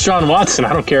of them is Deshaun Watson,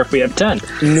 I don't care if we have 10.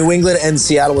 New England and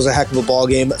Seattle was a heck of a ball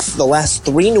game. The last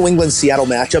 3 New England-Seattle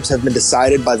matchups have been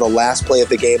decided by the last play of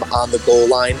the game on the goal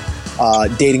line,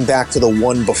 dating back to the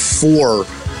one before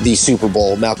the Super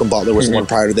Bowl. Malcolm Butler was the one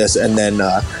prior to this, and then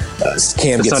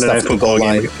Cam gets stuffed at the goal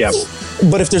line. Yeah.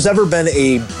 But if there's ever been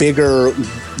a bigger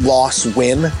loss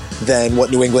win than what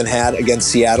New England had against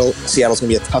Seattle, Seattle's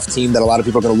going to be a tough team that a lot of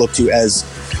people are going to look to as,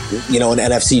 an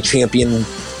NFC champion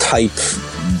type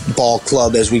ball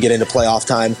club as we get into playoff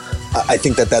time. I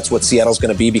think that's what Seattle's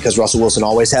going to be because Russell Wilson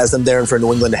always has them there. And for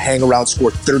New England to hang around,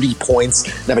 score 30 points,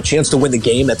 and have a chance to win the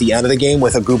game at the end of the game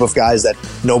with a group of guys that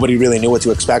nobody really knew what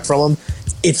to expect from them,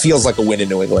 it feels like a win in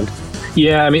New England.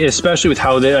 Yeah, I mean, especially with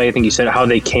I think you said how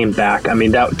they came back. I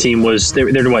mean, that team they're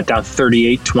down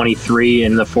 38-23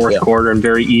 in the fourth quarter, and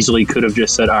very easily could have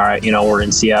just said, all right, we're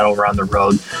in Seattle, we're on the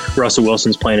road. Russell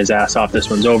Wilson's playing his ass off. This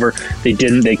one's over. They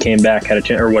didn't. They came back, had a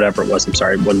chance, or whatever it was. I'm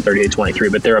sorry, it wasn't 38-23,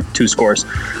 but they're up 2 scores.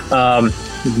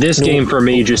 This game for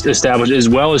me just established, as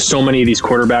well as so many of these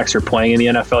quarterbacks are playing in the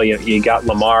NFL. You got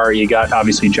Lamar, you got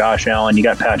obviously Josh Allen, you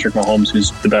got Patrick Mahomes,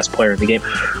 who's the best player in the game.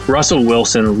 Russell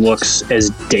Wilson looks as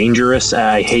dangerous.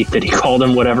 I hate that he called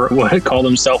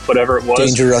himself whatever it was.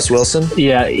 Dangerous Wilson?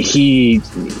 Yeah, he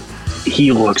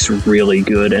looks really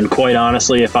good. And quite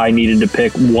honestly, if I needed to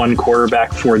pick one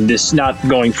quarterback for this, not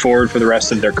going forward for the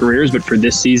rest of their careers, but for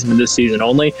this season and this season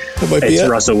only, it's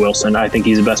Russell Wilson. I think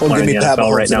he's the best player in the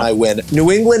NFL right now. And I win.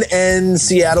 New England and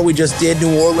Seattle, we just did.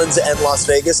 New Orleans and Las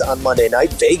Vegas on Monday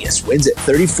night. Vegas wins it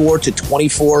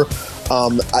 34-24.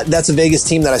 That's a Vegas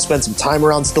team that I spent some time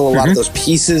around. Still a lot of those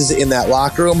pieces in that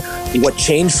locker room. What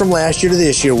changed from last year to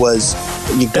this year was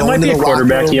that might be a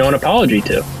quarterback you owe an apology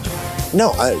to.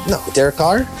 No, Derek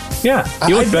Carr? Yeah,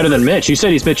 he looked better than Mitch. You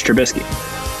said he's Mitch Trubisky.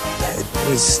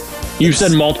 You've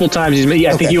said multiple times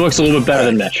I think he looks a little bit better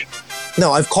than Mitch.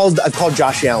 No, I've called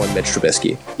Josh Allen Mitch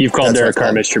Trubisky. You've called Derek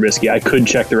Carr Mitch Trubisky. I could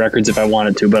check the records if I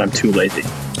wanted to, but I'm too lazy.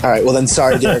 All right, well then,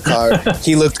 sorry, Derek Carr.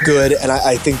 He looked good, and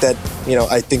I think that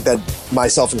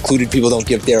myself included, people don't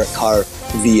give Derek Carr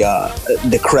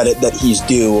the credit that he's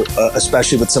due,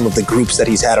 especially with some of the groups that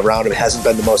he's had around him. It hasn't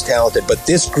been the most talented, but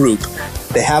this group,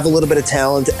 they have a little bit of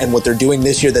talent, and what they're doing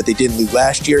this year that they didn't do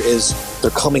last year is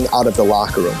they're coming out of the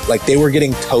locker room. Like, they were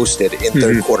getting toasted in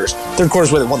third quarters. Third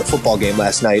quarters where they won the football game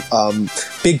last night.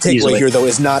 Big takeaway here, though,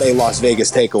 is not a Las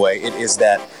Vegas takeaway. It is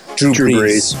that Drew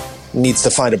Brees needs to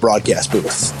find a broadcast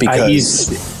booth,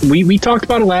 because we talked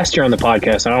about it last year on the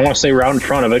podcast, and I don't want to say we're out in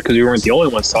front of it because we weren't the only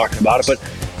ones talking about it, but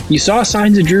you saw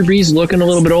signs of Drew Brees looking a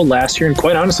little bit old last year, and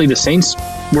quite honestly, the Saints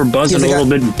were buzzing a little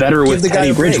bit better with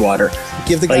Teddy Bridgewater.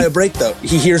 Give the guy a break, though.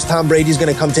 He hears Tom Brady's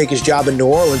going to come take his job in New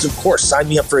Orleans. Of course, sign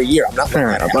me up for a year. I'm not letting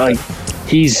that happen.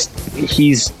 He's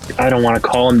I don't want to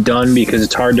call him done, because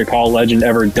it's hard to call a legend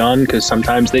ever done, because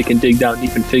sometimes they can dig down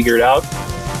deep and figure it out.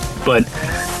 But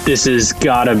this has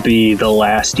got to be the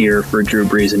last year for Drew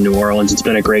Brees in New Orleans. It's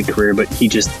been a great career, but he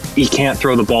can't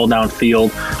throw the ball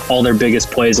downfield. All their biggest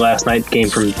plays last night came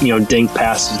from dink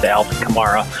passes to Alvin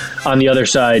Kamara. On the other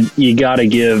side, you got to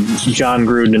give John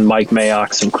Gruden and Mike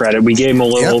Mayock some credit. We gave him a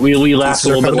little. Yep. We laughed a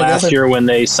little bit last year when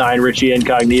they signed Richie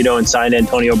Incognito and signed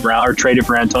Antonio Brown, or traded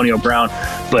for Antonio Brown,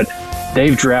 but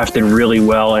they've drafted really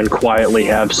well and quietly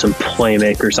have some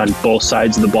playmakers on both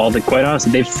sides of the ball that, quite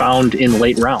honestly, they've found in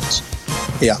late rounds.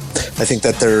 Yeah, I think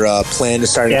that their plan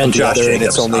is starting to come together, and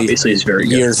it's only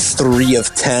year 3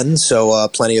 of 10, so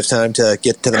plenty of time to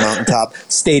get to the mountaintop.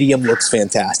 Stadium looks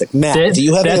fantastic. Matt, do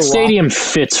you have that stadium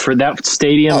fits for that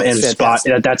stadium and spot?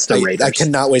 That's the Raiders. I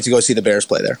cannot wait to go see the Bears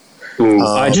play there.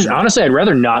 Honestly, I'd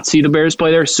rather not see the Bears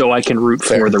play there, so I can root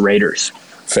for the Raiders.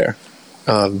 Fair.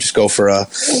 Just go for a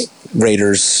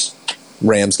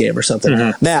Raiders-Rams game or something.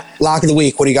 Mm-hmm. Matt, lock of the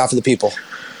week. What do you got for the people?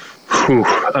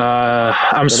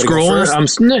 I'm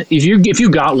scrolling. If you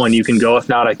got one, you can go. If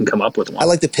not, I can come up with one. I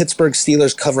like the Pittsburgh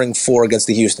Steelers covering 4 against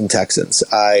the Houston Texans.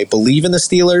 I believe in the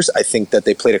Steelers. I think that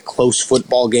they played a close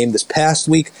football game this past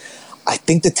week. I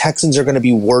think the Texans are going to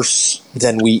be worse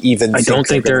than we even. I don't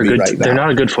think they're a good. They're not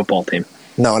a good football team.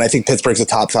 No, and I think Pittsburgh's a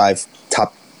top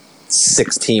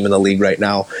 6 team in the league right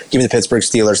now. Give me the Pittsburgh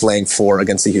Steelers laying 4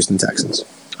 against the Houston Texans.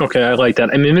 Okay, I like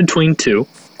that. I'm in between 2.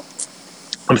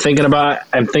 I'm thinking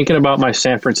about my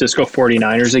San Francisco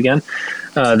 49ers again.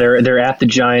 They're at the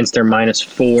Giants. They're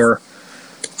 -4.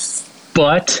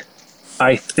 But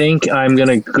I think I'm going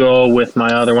to go with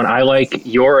my other one. I like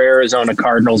your Arizona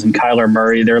Cardinals and Kyler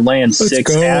Murray. They're laying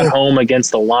 6 at home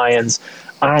against the Lions.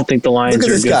 I don't think the Lions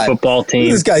are a good football team.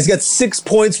 Look at this guy. He's got 6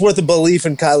 points worth of belief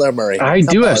in Kyler Murray. I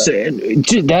do have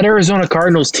that Arizona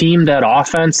Cardinals team, that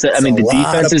offense. The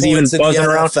defense is even buzzing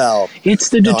around. It's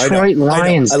the Detroit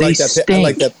Lions. They stink. I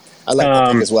like that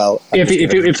pick as well.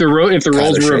 If the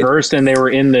roles were reversed and they were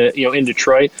in in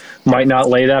Detroit, might not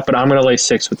lay that, but I'm going to lay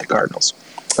 6 with the Cardinals.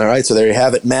 All right, so there you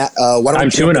have it, Matt. Why don't I'm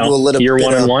 2-0. You're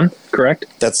 1-1, correct?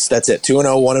 That's it.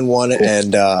 2-0, 1-1, cool.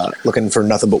 And looking for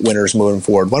nothing but winners moving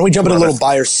forward. Why don't we jump into a little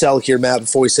buy or sell here, Matt?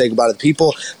 Before we say goodbye to the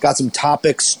people, got some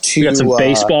topics to. We got some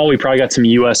baseball. We probably got some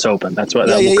U.S. Open. That's what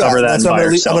we'll cover that. That's what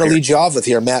I'm going to lead you off with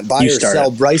here, Matt. Buy or sell?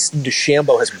 Bryson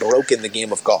DeChambeau has broken the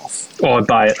game of golf. Oh, I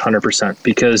buy it 100%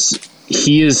 because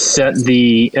he has set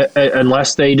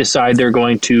unless they decide they're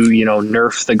going to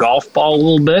nerf the golf ball a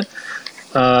little bit.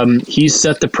 He's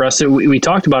set the precedent. We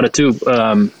talked about it too.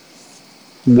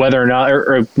 whether or not,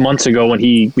 or months ago when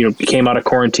he came out of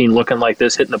quarantine looking like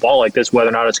this, hitting the ball like this, whether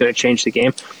or not it's going to change the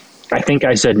game. I think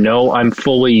I said no. I'm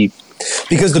fully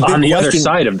because on the other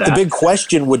side of that. The big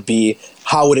question would be,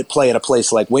 how would it play at a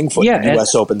place like Winged Foot, the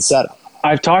U.S. Open setup?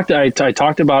 I talked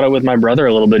about it with my brother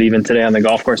a little bit even today on the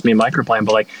golf course, me and Mike were playing,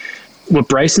 but like what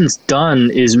Bryson's done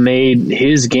is made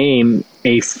his game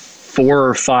a 4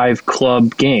 or 5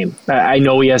 club game. I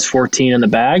know he has 14 in the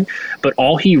bag, but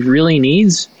all he really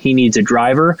needs, he needs a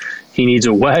driver, he needs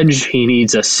a wedge, he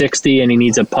needs a 60, and he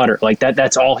needs a putter. Like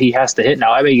that's all he has to hit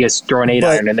now. I mean, he gets throw an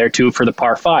 8-iron in there too for the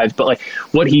par 5s, but like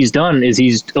what he's done is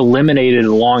he's eliminated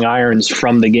long irons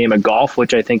from the game of golf,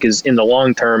 which I think is in the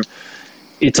long term,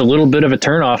 it's a little bit of a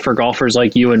turnoff for golfers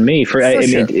like you and me.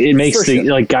 It makes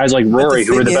like guys like Rory,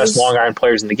 who are the best long iron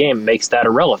players in the game, makes that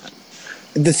irrelevant.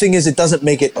 The thing is, it doesn't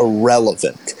make it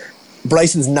irrelevant.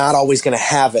 Bryson's not always going to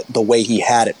have it the way he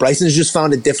had it. Bryson's just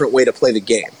found a different way to play the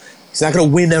game. He's not going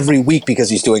to win every week because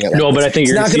he's doing it. No, but I think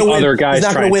you're going to see other guys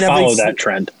trying to follow that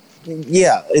trend.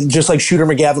 Yeah, just like Shooter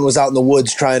McGavin was out in the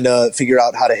woods trying to figure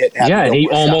out how to hit. Yeah, and he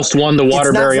almost won the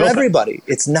Waterbury Open. Everybody.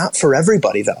 It's not for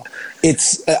everybody, though.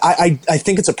 It's I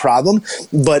think it's a problem.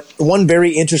 But one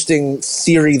very interesting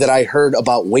theory that I heard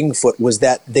about Winged Foot was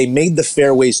that they made the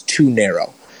fairways too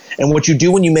narrow. And what you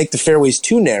do when you make the fairways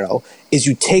too narrow is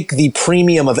you take the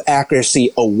premium of accuracy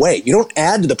away. You don't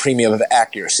add to the premium of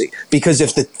accuracy, because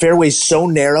if the fairway's so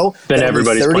narrow, then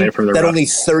everybody's playing from the rough. Only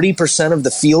 30% of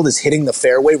the field is hitting the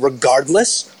fairway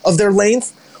regardless of their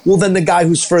length, well, then the guy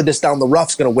who's furthest down the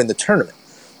rough is going to win the tournament.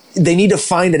 They need to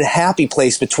find a happy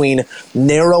place between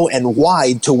narrow and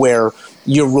wide to where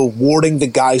you're rewarding the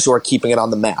guys who are keeping it on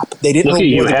the map. They didn't look reward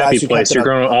at you, the happy guys who place. You're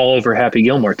going all over Happy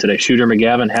Gilmore today. Shooter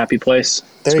McGavin, happy place.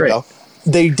 There you go.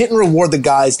 They didn't reward the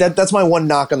guys. That's my one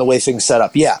knock on the way things set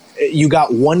up. Yeah, you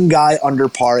got one guy under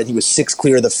par, and he was 6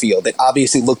 clear of the field. It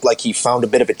obviously looked like he found a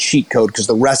bit of a cheat code because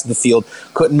the rest of the field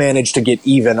couldn't manage to get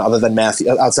even other than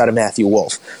outside of Matthew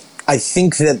Wolff. I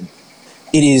think that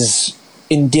it is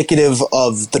indicative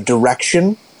of the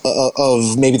direction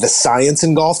of maybe the science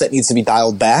in golf that needs to be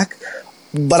dialed back.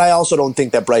 But I also don't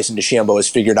think that Bryson DeChambeau has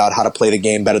figured out how to play the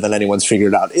game better than anyone's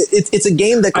figured out. It's a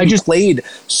game that can be played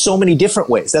so many different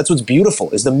ways. That's what's beautiful,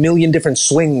 is the million different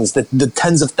swings, the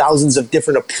tens of thousands of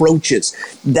different approaches.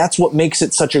 That's what makes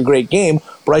it such a great game.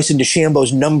 Bryson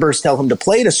DeChambeau's numbers tell him to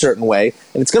play it a certain way,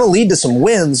 and it's going to lead to some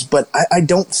wins, but I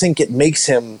don't think it makes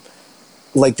him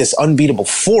like this unbeatable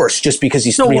force just because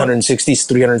he's 360,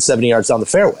 370 yards down the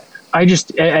fairway. I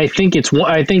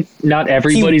think not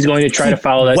everybody's going to try to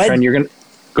follow that trend. You're going to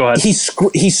go ahead.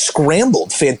 He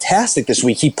scrambled fantastic this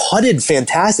week. He putted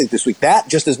fantastic this week. That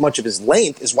just as much of his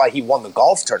length is why he won the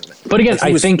golf tournament. But again,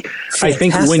 I think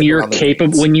when you're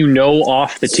capable, when you know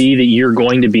off the tee that you're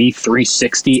going to be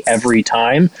 360 every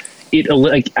time,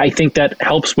 I think that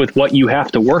helps with what you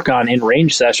have to work on in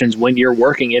range sessions when you're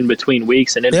working in between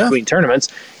weeks and in between tournaments.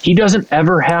 He doesn't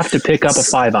ever have to pick up a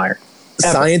 5-iron.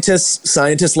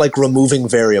 Scientists like removing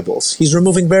variables. He's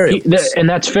removing variables. And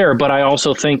that's fair, but I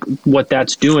also think what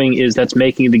that's doing is that's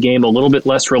making the game a little bit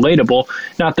less relatable.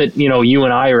 Not that, you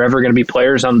and I are ever going to be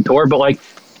players on the tour, but like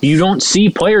you don't see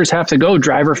players have to go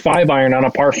driver 5-iron on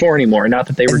a par 4 anymore. Not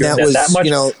that they were doing that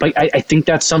much. Like I think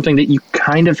that's something that you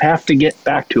kind of have to get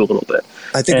back to a little bit.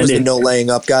 I think it was the no laying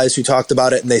up guys who talked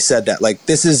about it, and they said that like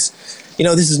this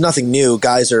is nothing new.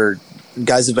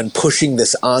 Guys have been pushing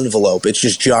this envelope. It's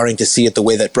just jarring to see it the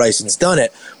way that Bryson's done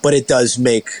it, but it does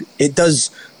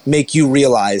make you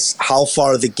realize how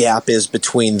far the gap is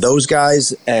between those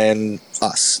guys and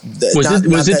us.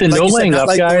 Was it the no laying up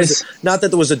guys? Not that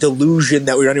there was a delusion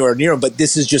that we were anywhere near them, but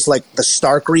this is just like the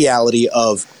stark reality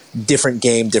of different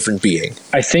game, different being.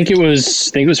 I think it was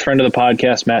friend of the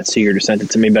podcast, Matt Seeger, who sent it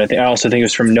to me, but I also think it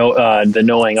was from the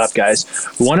no laying up guys.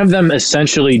 One of them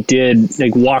essentially did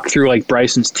like walk through like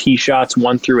Bryson's tee shots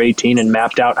 1 through 18 and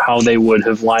mapped out how they would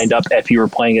have lined up if you were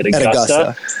playing at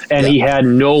Augusta. And he had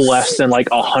no less than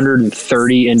like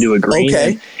 130 into a green.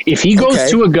 Okay. If he goes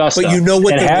to Augusta, but you know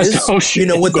what there is? You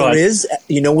know what there is?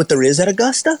 You know what there is at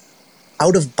Augusta?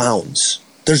 Out of bounds.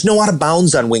 There's no out of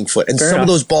bounds on Winged Foot. And Fair some enough. of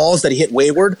those balls that he hit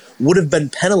wayward would have been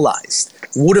penalized,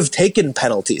 would have taken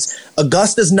penalties.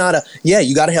 Augusta's not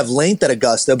you got to have length at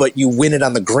Augusta, but you win it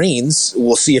on the greens.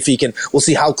 We'll see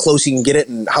how close he can get it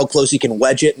and how close he can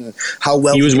wedge it and how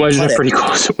well he was wedging it pretty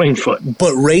close to Winged Foot.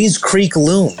 But Rays Creek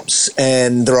looms,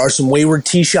 and there are some wayward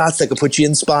tee shots that could put you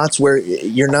in spots where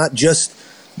you're not just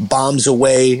bombs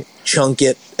away, chunk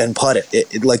it, and putt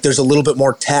it. Like there's a little bit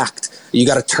more tact You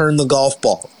got to turn the golf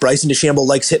ball. Bryson DeChambeau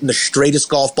likes hitting the straightest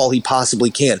golf ball he possibly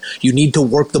can. You need to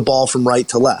work the ball from right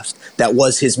to left. That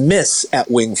was his miss at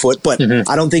Winged Foot, but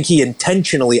I don't think he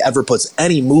intentionally ever puts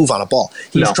any move on a ball.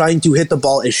 He's trying to hit the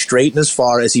ball as straight and as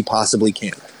far as he possibly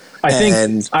can.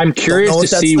 I'm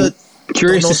curious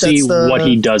to see what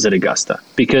he does at Augusta,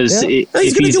 because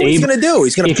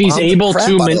if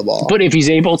he's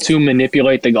able to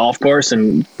manipulate the golf course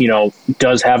and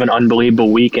does have an unbelievable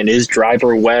week and is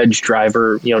driver, wedge,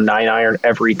 driver 9-iron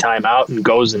every time out and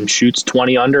goes and shoots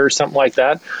 20 under or something like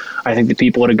that, I think the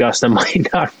people at Augusta might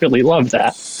not really love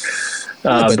that.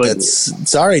 But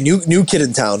that's sorry, new kid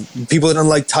in town. People didn't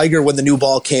like Tiger when the new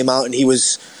ball came out and he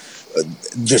was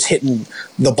just hitting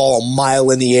the ball a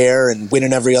mile in the air and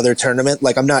winning every other tournament.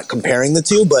 Like, I'm not comparing the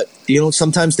two, but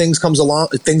sometimes things come along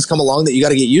that you got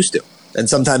to get used to, and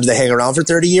sometimes they hang around for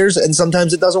 30 years, and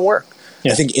sometimes it doesn't work.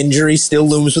 Yeah. I think injury still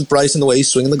looms with Bryson the way he's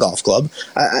swinging the golf club.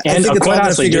 I think it's all going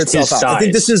to figure itself out. I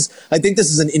think this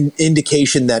is an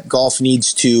indication that golf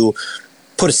needs to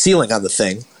put a ceiling on the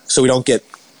thing, so we don't get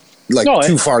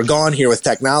too far gone here with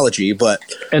technology,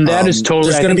 and that is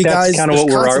totally. There's going to be guys. Kind of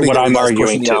what I'm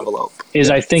arguing too. Is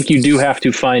I think you do have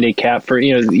to find a cap for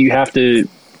you have to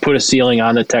put a ceiling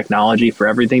on the technology for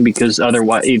everything, because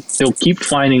otherwise they'll keep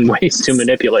finding ways to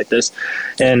manipulate this,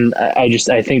 and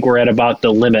I think we're at about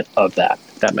the limit of that.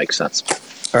 If that makes sense.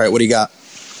 All right, what do you got?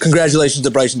 Congratulations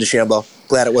to Bryson DeChambeau.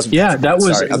 Glad it wasn't. Yeah, that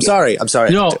was. I'm sorry.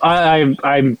 No, I'm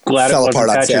glad it wasn't apart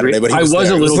on Saturday, but I was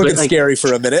a little bit scary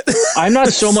for a minute. I'm not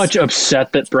so much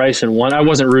upset that Bryson won. I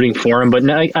wasn't rooting for him, but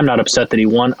I'm not upset that he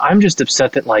won. I'm just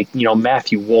upset that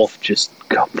Matthew Wolff just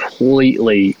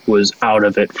completely was out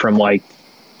of it from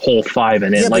hole 5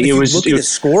 and in. Yeah, but it was. Look at his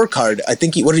scorecard. I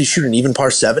think what did he shoot, an even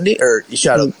par 70, or he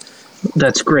shot a.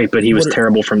 That's great, but he was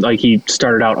terrible from he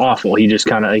started out awful. He just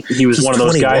kind of he was one of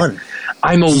those 21 guys.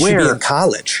 I'm aware. He should be in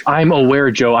college. I'm aware,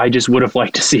 Joe. I just would have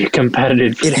liked to see a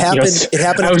competitive. It happened. It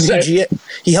happened at the PGA.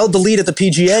 He held the lead at the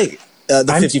PGA, the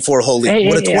 54-hole lead.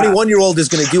 What a 21-year-old is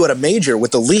going to do at a major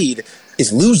with the lead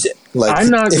is lose it.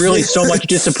 I'm not really so much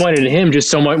disappointed in him,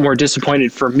 just so much more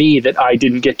disappointed for me that I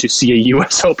didn't get to see a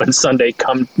U.S. Open Sunday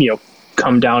come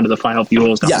down to the final few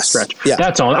holes down the stretch. Yeah.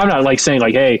 That's all. I'm not saying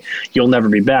hey, you'll never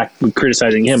be back. We're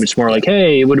criticizing him. It's more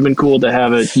hey, it would have been cool to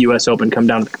have a U.S. Open come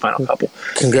down to the final couple.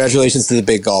 Congratulations to the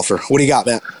big golfer. What do you got,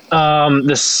 Matt?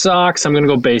 The Sox, I'm going to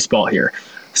go baseball here.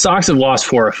 Sox have lost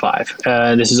 4 or 5.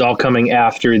 This is all coming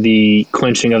after the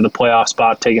clinching of the playoff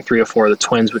spot, taking 3 or 4 of the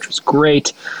Twins, which was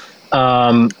great.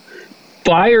 Buy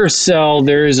or sell,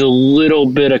 there is a little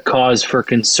bit of cause for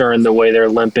concern the way they're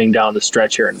limping down the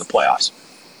stretch here in the playoffs.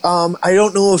 I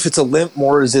don't know if it's a limp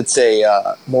more as it's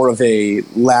more of a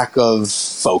lack of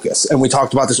focus. And we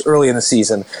talked about this early in the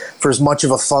season. For as much of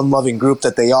a fun-loving group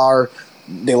that they are,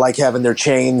 they like having their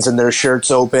chains and their shirts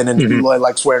open, and Eloy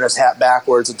likes wearing his hat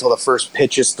backwards until the first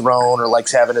pitch is thrown, or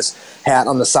likes having his hat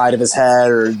on the side of his head,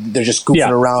 or they're just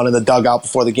goofing around in the dugout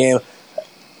before the game.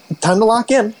 Time to lock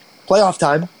in. Playoff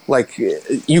time. I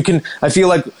feel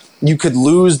like you could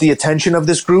lose the attention of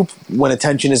this group when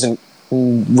attention isn't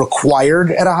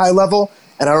required at a high level,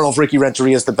 and I don't know if Ricky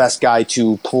Renteria is the best guy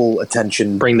to pull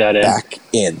attention back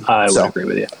in. I would agree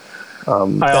with you.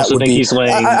 I also think he's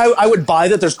laying. I would buy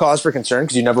that there's cause for concern,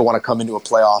 because you never want to come into a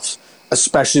playoff,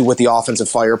 especially with the offensive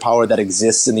firepower that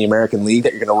exists in the American League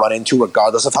that you're going to run into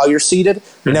regardless of how you're seeded.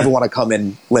 You never want to come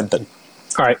in limping.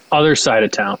 All right, other side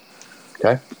of town.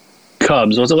 Okay.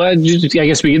 Cubs. I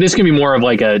guess this can be more of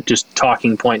a just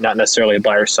talking point, not necessarily a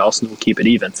buy or sell, so we'll keep it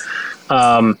even.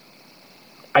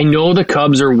 I know the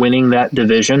Cubs are winning that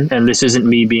division, and this isn't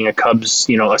me being a Cubs,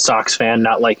 a Sox fan,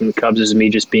 not liking the Cubs. This is me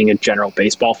just being a general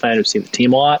baseball fan who's seen the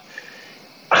team a lot.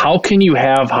 How can you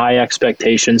have high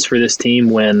expectations for this team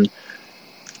when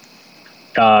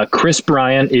Chris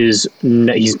Bryant he's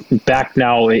back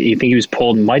now? I think he was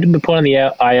might have been put on the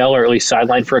IL or at least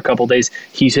sidelined for a couple of days.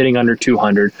 He's hitting under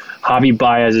 200. Javi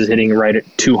Baez is hitting right at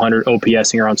 200,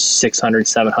 OPSing around 600,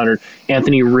 700.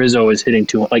 Anthony Rizzo is hitting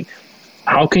 200.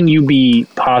 How can you be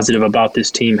positive about this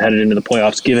team headed into the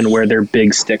playoffs, given where their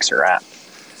big sticks are at?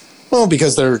 Well,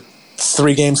 because they're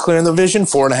 3 games clear in the division,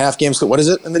 4.5 games clear. What is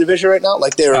it in the division right now?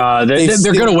 They're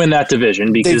going to win that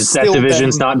division, because that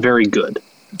division's not very good.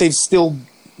 They've still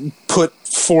put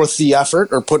forth the effort,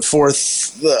 or put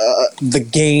forth the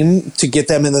game to get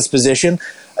them in this position.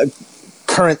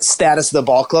 Current status of the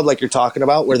ball club, like you're talking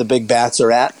about, where the big bats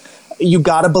are at. You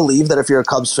got to believe that if you're a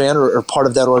Cubs fan or part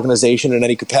of that organization in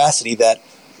any capacity, that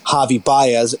Javi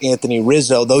Baez, Anthony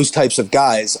Rizzo, those types of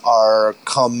guys are,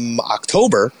 come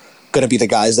October, going to be the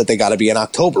guys that they got to be in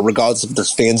October, regardless if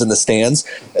there's fans in the stands.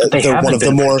 They're one of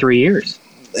the more 3 years.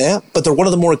 but they're one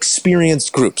of the more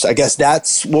experienced groups. I guess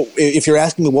that's what, if you're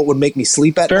asking me what would make me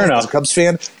sleep at night as a Cubs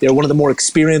fan, they're one of the more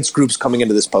experienced groups coming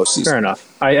into this postseason. Fair enough.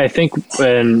 I think,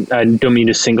 and I don't mean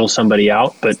to single somebody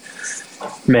out, but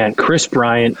man, Chris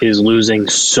Bryant is losing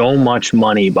so much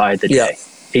money by the day.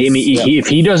 I mean, if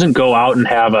he doesn't go out and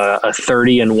have a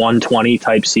 30 and 120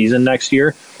 type season next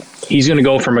year, he's going to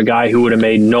go from a guy who would have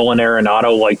made Nolan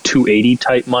Arenado like 280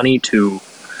 type money to,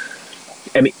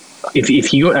 I mean, if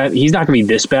he's not going to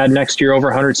be this bad next year over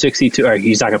 162, or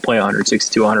he's not going to play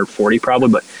 162, 140 probably,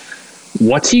 but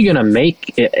what's he going to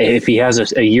make if he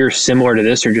has a year similar to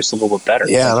this or just a little bit better?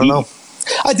 Yeah, I don't know.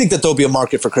 I think that there'll be a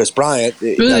market for Chris Bryant.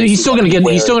 He's still going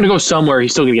to go somewhere.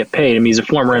 He's still going to get paid. I mean, he's a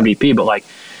former MVP, but like,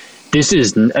 this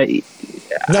is I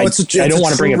don't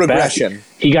want to bring it regression back.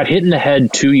 He got hit in the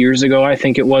head 2 years ago, I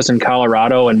think it was, in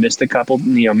Colorado, and missed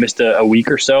a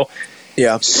week or so.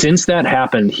 Yeah. Since that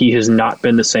happened, he has not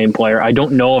been the same player. I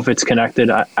don't know if it's connected.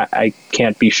 I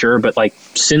can't be sure, but like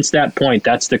since that point,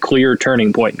 that's the clear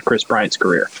turning point in Chris Bryant's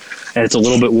career, and it's a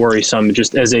little bit worrisome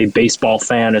just as a baseball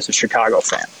fan, as a Chicago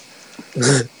fan.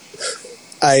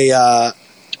 I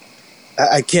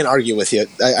can't argue with you.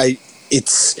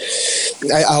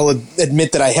 I'll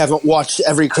admit that I haven't watched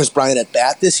every Chris Bryant at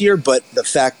bat this year, but the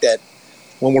fact that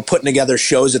when we're putting together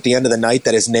shows at the end of the night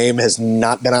that his name has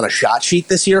not been on a shot sheet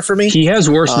this year for me. He has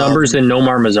worse numbers than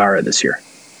Nomar Mazara this year.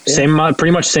 Yeah.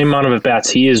 Pretty much same amount of at bats.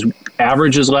 He is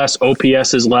average is less,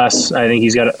 OPS is less. I think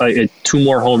he's got 2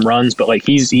 more home runs, but like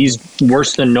he's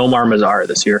worse than Nomar Mazara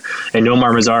this year. And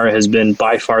Nomar Mazara has been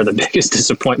by far the biggest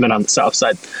disappointment on the South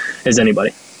Side as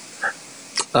anybody.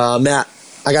 Matt,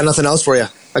 I got nothing else for you.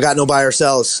 I got no buy or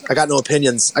sells. I got no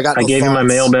opinions. I gave you my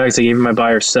mailbags. I gave you my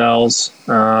buy or sells.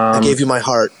 I gave you my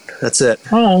heart. That's it.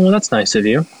 Oh, well, that's nice of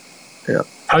you. Yeah.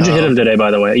 How'd you hit him today,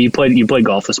 by the way? You played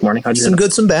golf this morning. How'd you some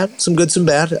good, some bad. Some good, some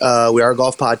bad. We are a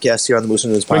golf podcast here on the Moose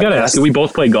and News podcast. I got to ask you, we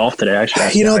both played golf today,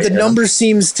 actually. The number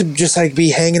seems to just like be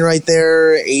hanging right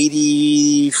there,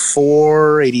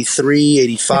 84, 83,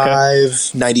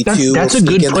 85, 92. That's a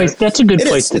good place. That's a good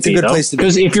place to be, though.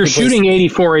 Because if you're shooting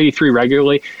 84, 83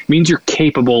 regularly, it means you're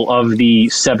capable of the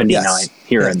 79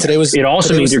 here and there. It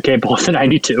also means you're capable of the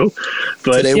 92.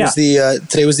 But today was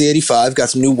the 85.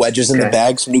 Got some new wedges in the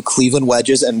bag, some new Cleveland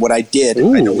wedges. And what I did, I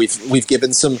know we've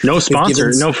given some no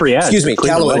sponsor, no free ads. Excuse me,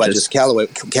 Callaway wedges. Callaway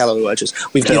wedges.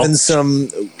 We've given some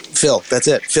Phil. That's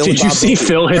it. Phil. Did you see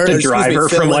Phil hit the driver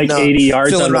from like 80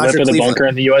 yards on the lip of the bunker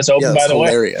in the U.S. Open? By the way,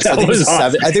 hilarious. I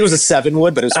think it was a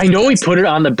 7-wood, but it was. I know he put it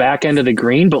on the back end of the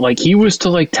green, but like he was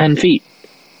to like 10 feet.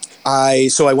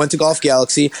 So I went to Golf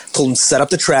Galaxy, told him set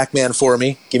up the TrackMan for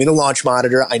me, give me the launch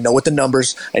monitor. I know what the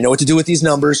numbers. I know what to do with these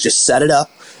numbers. Just set it up.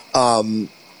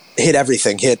 Hit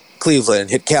everything. Hit Cleveland.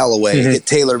 Hit Callaway. Hit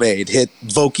TaylorMade. Hit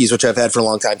Vokeys, which I've had for a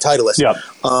long time. Titleist. Yep.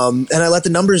 And I let the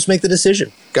numbers make the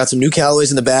decision. Got some new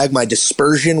Callaways in the bag. My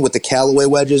dispersion with the Callaway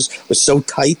wedges was so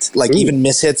tight. Like even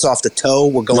mishits off the toe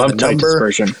were going the number.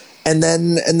 Dispersion. And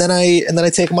then I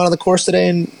take him out on the course today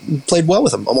and played well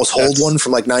with him. Almost holed one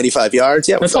from like 95 yards.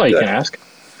 Yeah, that's all you can ask.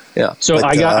 Yeah. So but,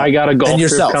 I got a golf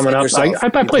trip coming up.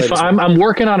 I play. I'm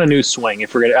working on a new swing.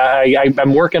 If we're gonna,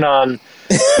 I'm working on.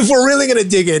 If we're really gonna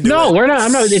dig into it. We're not.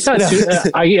 I'm not. It's not.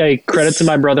 I credit to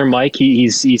my brother Mike.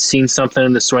 He's seen something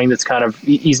in the swing that's kind of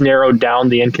he's narrowed down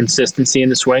the inconsistency in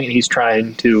the swing, and he's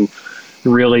trying to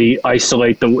really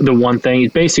isolate the one thing.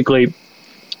 He's basically.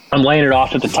 I'm laying it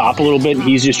off at the top a little bit, and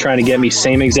he's just trying to get me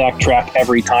same exact track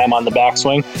every time on the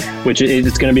backswing, which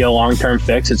it's going to be a long-term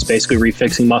fix. It's basically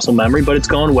refixing muscle memory, but it's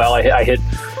going well. I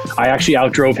actually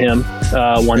outdrove him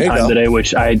one time today,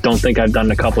 which I don't think I've done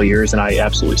in a couple of years, and I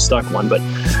absolutely stuck one. But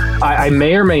I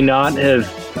may or may not have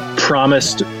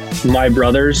promised my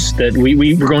brothers that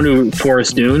we were going to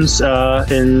Forest Dunes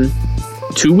in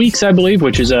 2 weeks, I believe,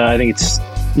 which is I think it's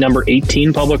number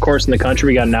 18 public course in the country.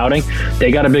 We got an outing.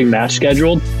 They got a big match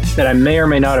scheduled that I may or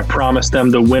may not have promised them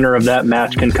the winner of that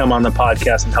match can come on the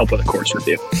podcast and help with a course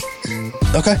review.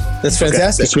 Okay. That's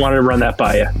fantastic. Just wanted to run that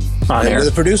by you on air. You're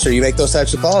the producer. You make those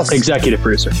types of calls. Executive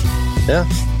producer. Yeah.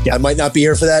 I might not be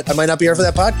here for that.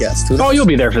 podcast. Oh, you'll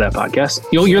be there for that podcast.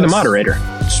 You're the moderator.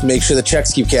 Just make sure the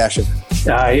checks keep cashing.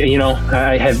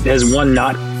 Has one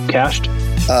not cashed?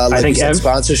 I think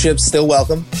sponsorships still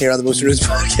welcome here on the Moose and News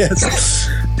podcast.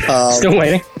 Still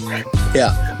waiting.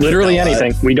 Yeah. Literally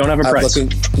anything. We don't have a price.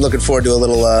 Looking forward to a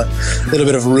little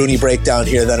bit of Rooney breakdown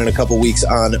here then in a couple weeks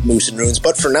on Moose and Runes.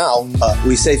 But for now,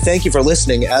 we say thank you for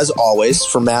listening. As always,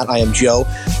 for Matt, I am Joe.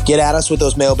 Get at us with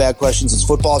those mailbag questions. It's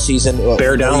football season.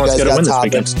 Bear down. Let's get a win this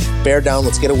weekend. Bear down.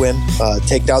 Let's get a win.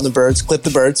 Take down the birds. Clip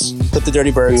the birds. Clip the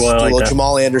dirty birds. Ooh, do a little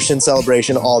Jamal Anderson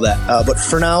celebration. All that. But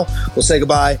for now, we'll say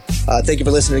goodbye. Thank you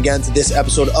for listening again to this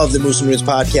episode of the Moose and Runes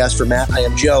podcast. For Matt, I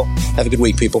am Joe. Have a good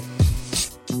week, people.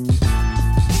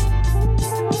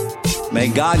 May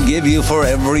God give you for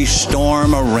every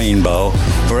storm a rainbow,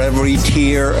 for every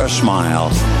tear a smile,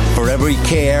 for every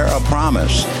care a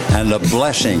promise, and a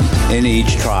blessing in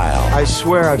each trial. I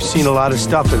swear I've seen a lot of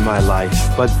stuff in my life,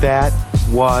 but that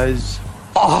was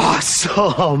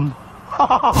awesome.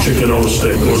 Chicken on a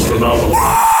stick was phenomenal.